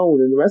and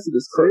Simone and the rest of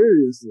this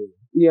crew. Seriously.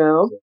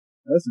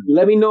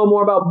 Let me know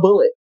more about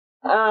Bullet.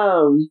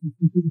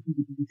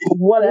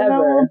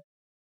 Whatever.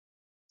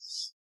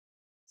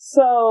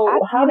 So,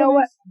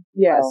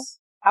 yes.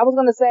 I was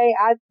gonna say,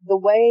 the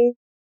way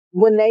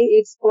when they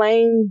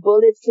explain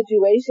Bullet's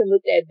situation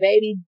with that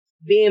baby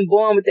being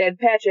born with that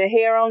patch of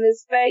hair on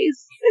his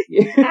face,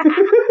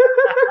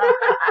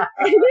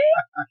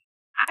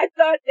 I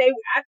thought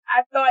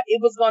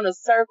it was gonna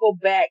circle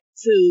back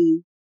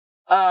to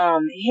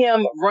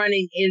him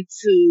running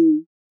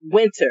into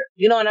Winter.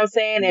 You know what I'm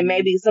saying? And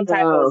maybe some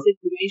type of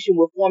situation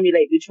will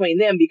formulate between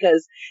them,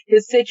 because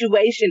his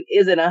situation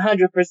isn't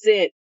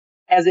 100%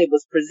 as it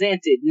was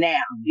presented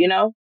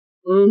now,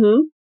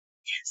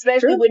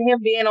 Especially with him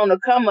being on the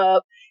come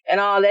up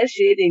and all that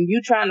shit, and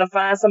you trying to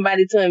find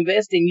somebody to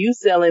invest in you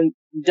selling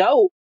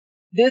dope,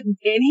 and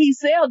he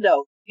sell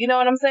dope. You know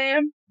what I'm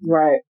saying?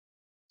 Right.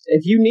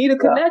 If you need a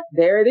connect,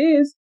 there it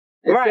is.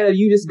 Instead of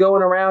you just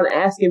going around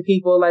asking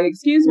people, like,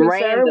 excuse me,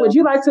 sir, would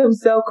you like to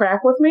sell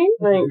crack with me?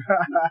 Like,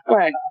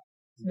 right.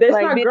 There's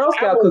not Girl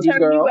Scout cookies,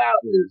 girl.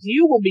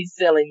 You will be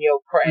selling your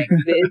crack,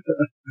 bitch.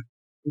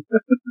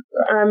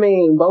 I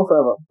mean, both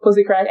of them.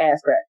 Pussy crack,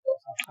 ass crack.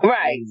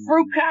 Right.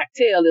 Fruit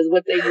cocktail is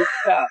what they used to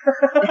call.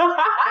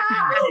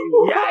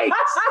 Yikes.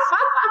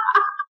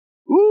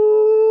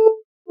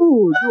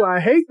 Ooh, do I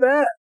hate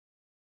that?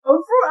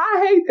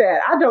 I hate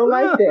that. I don't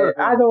like that.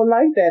 I don't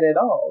like that at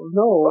all.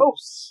 No.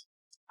 Gross.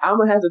 I'm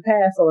gonna have to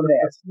pass on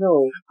that.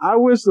 No. I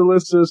wish the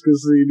listeners could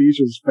see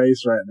Nisha's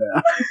face right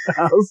now.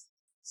 I was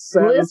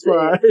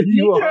satisfied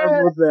you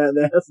are with that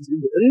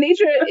nasty.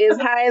 Nitra is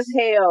high as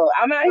hell.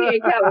 I'm out here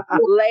in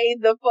California,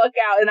 laid the fuck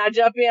out, and I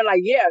jump in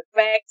like, yeah,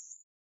 facts.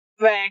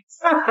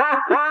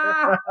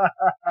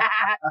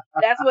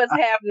 That's what's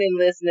happening,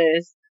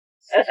 listeners.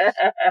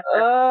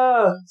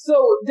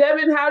 So,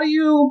 Devin, how do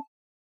you...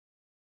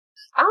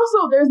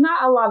 Also, there's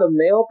not a lot of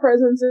male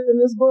presence in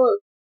this book,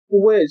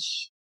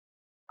 which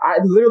I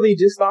literally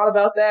just thought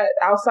about that.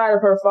 Outside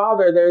of her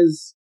father,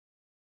 there's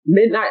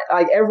midnight,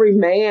 like every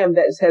man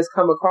that has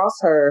come across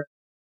her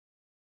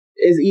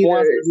is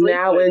either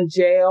now in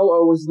jail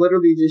or was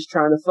literally just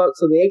trying to fuck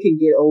so they can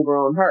get over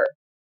on her.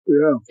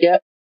 Yeah.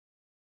 Yep.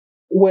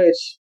 Which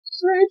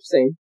is very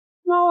interesting.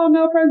 No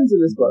male presence in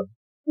this book.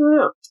 I don't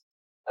know.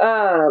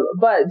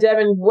 But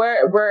Devin,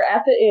 we're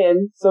at the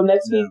end. So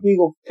next week we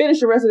will finish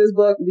the rest of this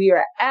book. We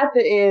are at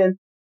the end.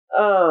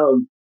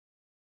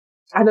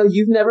 I know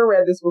you've never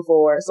read this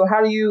before. So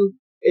how do you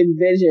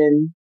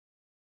envision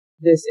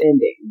this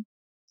ending?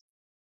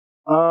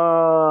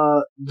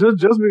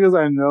 Just because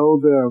I know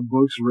there are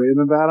books written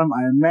about him,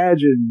 I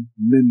imagine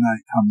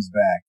Midnight comes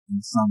back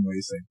in some way,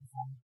 shape, or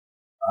form.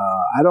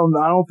 I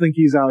don't think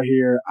he's out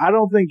here. I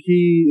don't think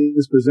he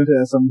is presented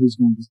as someone who's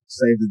going to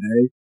save the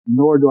day.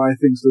 Nor do I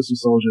think Sister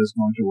Soldier is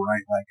going to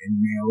write like a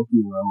male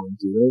hero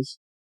into this.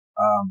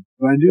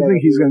 But I do think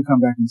he's going to come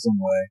back in some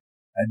way.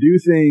 I do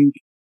think,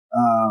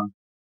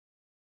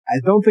 I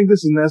don't think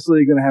this is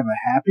necessarily going to have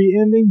a happy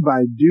ending,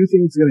 but I do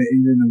think it's going to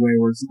end in a way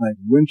where it's like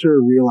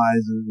Winter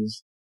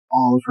realizes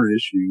all of her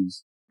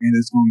issues and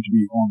it's going to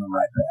be on the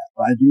right path.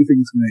 But I do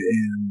think it's going to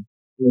end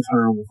with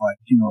her with like,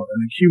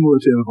 an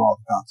accumulative of all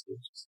the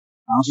consequences.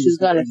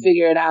 She's going to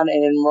figure it out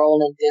and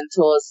enroll in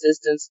dental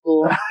assistant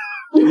school.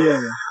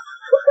 Yeah.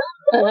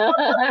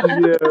 Yeah.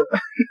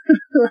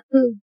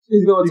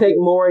 She's gonna take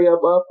Maury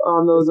up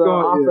on those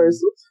offers.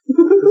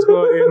 It's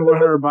gonna end with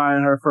her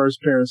buying her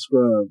first pair of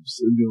scrubs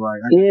and be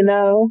like,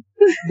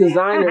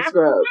 designer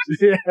scrubs.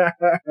 Yeah.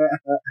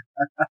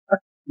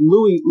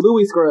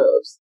 Louis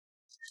scrubs.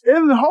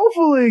 And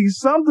hopefully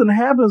something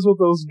happens with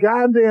those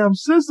goddamn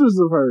sisters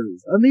of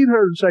hers. I need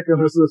her to check on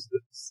her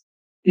sisters.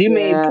 You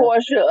mean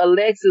Portia,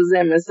 Alexis,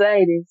 and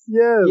Mercedes?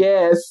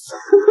 Yes.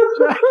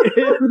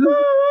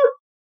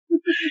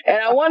 And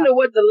I wonder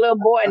what the little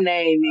boy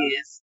name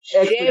is.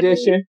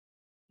 Expedition.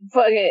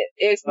 Fucking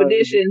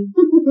Expedition.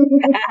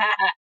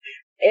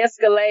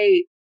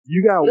 Escalade.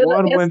 You got little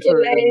one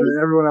Winter Escalade.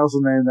 and everyone else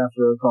is named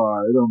after a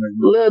car. It don't make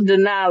sense.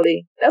 Little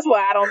Denali. That's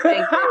why I don't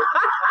think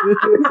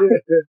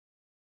that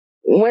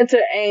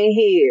Winter ain't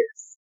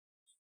his.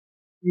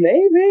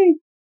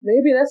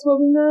 Maybe that's what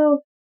we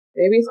know.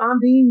 Maybe it's on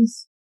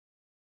these.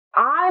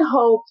 I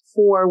hope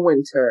for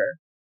Winter,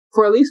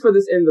 for at least for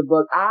this end of the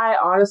book, I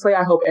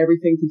hope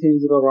everything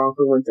continues to go wrong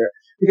for Winter.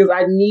 Because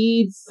I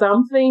need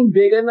something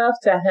big enough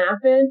to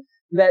happen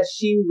that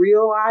she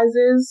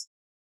realizes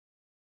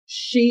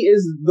she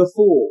is the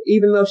fool,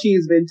 even though she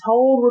has been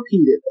told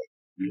repeatedly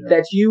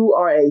that you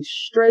are a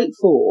straight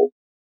fool.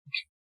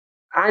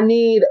 I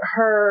need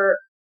her,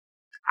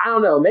 I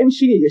don't know, maybe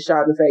she needs to get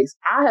shot in the face.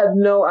 I have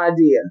no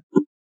idea.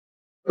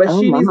 But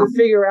she needs to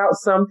figure out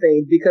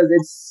something because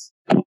it's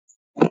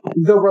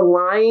the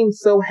relying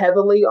so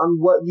heavily on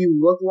what you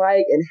look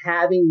like and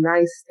having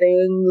nice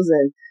things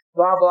and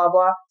blah, blah,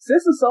 blah.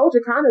 Sister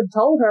Soldier kind of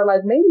told her,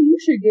 like, maybe you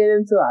should get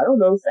into, I don't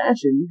know,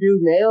 fashion. You do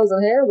nails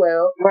and hair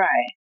well.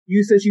 Right.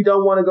 Since you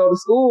don't want to go to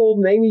school,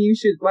 maybe you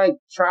should, like,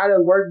 try to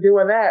work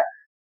doing that.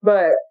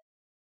 But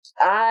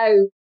I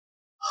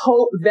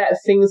hope that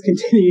things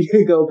continue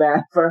to go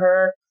bad for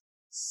her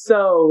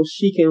so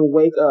she can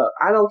wake up.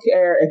 I don't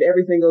care if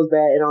everything goes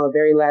bad and on the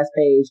very last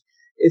page,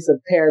 it's a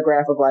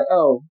paragraph of like,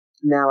 oh,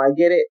 now I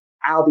get it.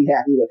 I'll be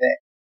happy with that.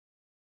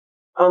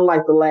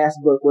 Unlike the last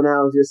book when I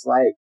was just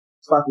like,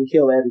 fucking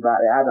kill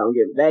everybody. I don't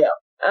give a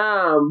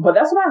damn. But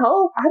that's what I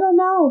hope. I don't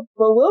know,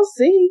 but we'll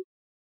see.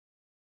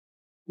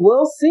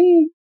 We'll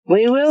see.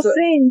 We will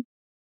see.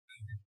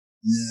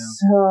 Yeah.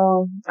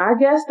 So I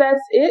guess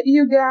that's it,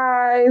 you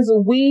guys.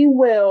 We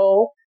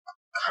will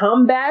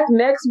come back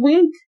next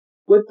week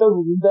with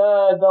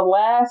the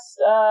last,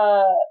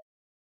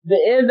 the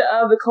end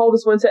of the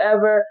Coldest Winter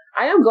Ever.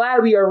 I am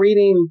glad we are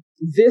reading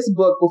this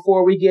book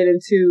before we get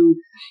into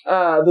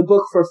the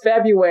book for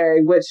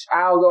February, which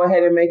I'll go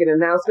ahead and make an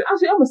announcement.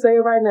 Actually, I'm going to say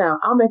it right now.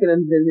 I'll make it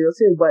in the video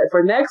too. But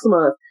for next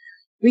month,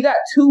 we got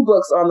 2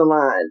 books on the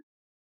line.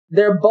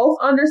 They're both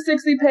under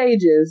 60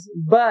 pages,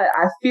 but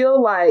I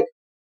feel like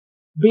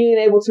being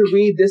able to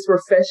read this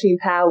refreshing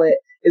palette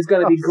is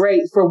going to be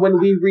great for when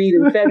we read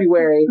in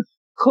February.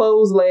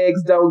 Closed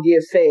legs don't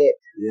get fed.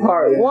 Yeah.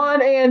 Part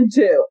 1 and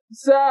 2.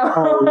 So,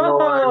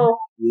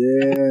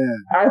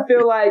 I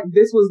feel like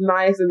this was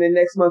nice, and then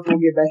next month we'll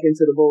get back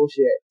into the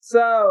bullshit.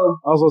 So,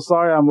 also,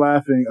 sorry I'm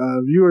laughing.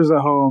 Viewers at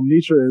home,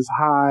 Nitra is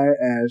high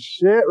as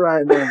shit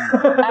right now.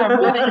 I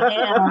really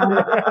am.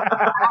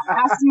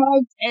 I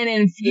smoked an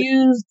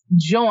infused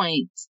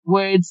joint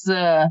where it's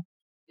an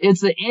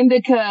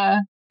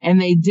indica,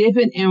 and they dip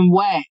it in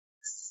wax.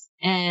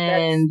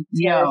 And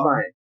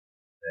terrifying.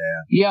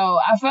 Yo,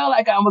 I felt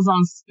like I was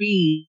on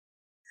speed.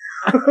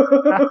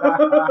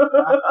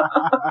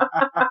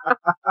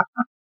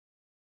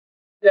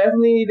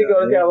 Definitely need to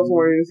go to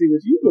California and see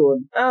what you're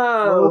doing.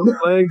 Closed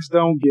legs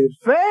don't get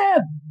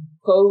fed.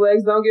 Closed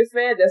legs don't get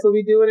fed. That's what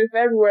we doing in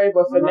February.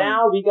 But for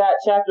now, we got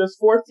chapters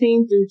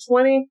 14 through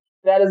 20.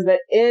 That is the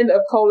end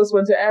of Coldest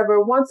Winter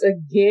Ever. Once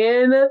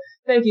again,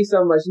 thank you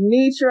so much,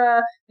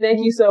 Nitra.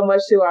 Thank you so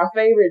much to our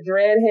favorite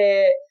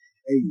dreadhead,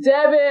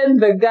 Devin,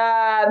 the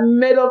God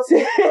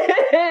Middleton.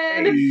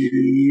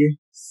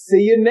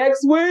 See you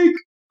next week.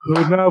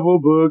 Hood Novel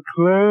Book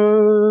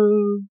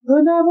Club.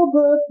 Hood Novel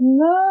Book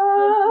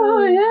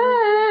Club.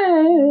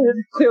 Yeah.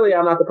 Clearly,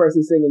 I'm not the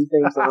person singing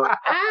things. So.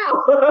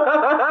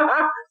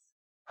 Ow!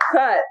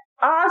 Cut.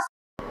 Awesome.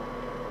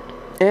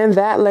 And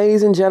that,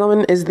 ladies and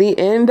gentlemen, is the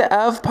end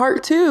of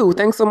part 2.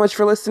 Thanks so much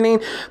for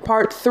listening.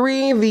 Part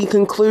 3, the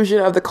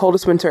conclusion of the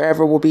Coldest Winter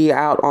Ever, will be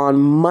out on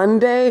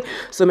Monday.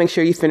 So make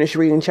sure you finish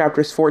reading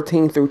chapters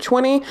 14 through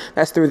 20.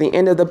 That's through the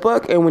end of the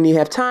book. And when you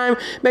have time,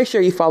 make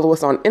sure you follow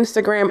us on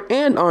Instagram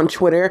and on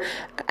Twitter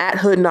at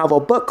Hood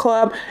Novel Book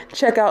Club.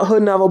 Check out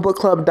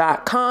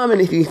hoodnovelbookclub.com. And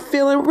if you're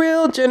feeling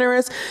real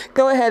generous,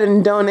 go ahead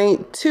and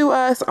donate to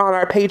us on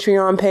our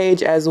Patreon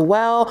page as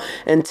well.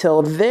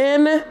 Until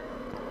then,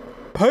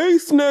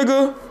 peace,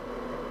 nigga.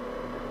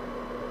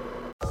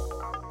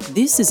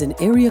 This is an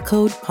Area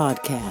Code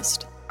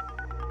Podcast.